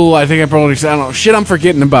 Google. I don't know. Shit I'm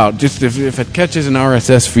forgetting about. Just if it catches an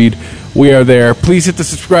RSS feed, we are there. Please hit the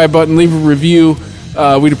subscribe button, leave a review.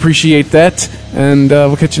 We'd appreciate that. And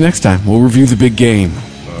we'll catch you next time. We'll review the big game.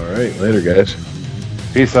 All right. Later, guys.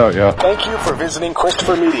 Peace out, y'all. Thank you for visiting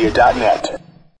ChristopherMedia.net.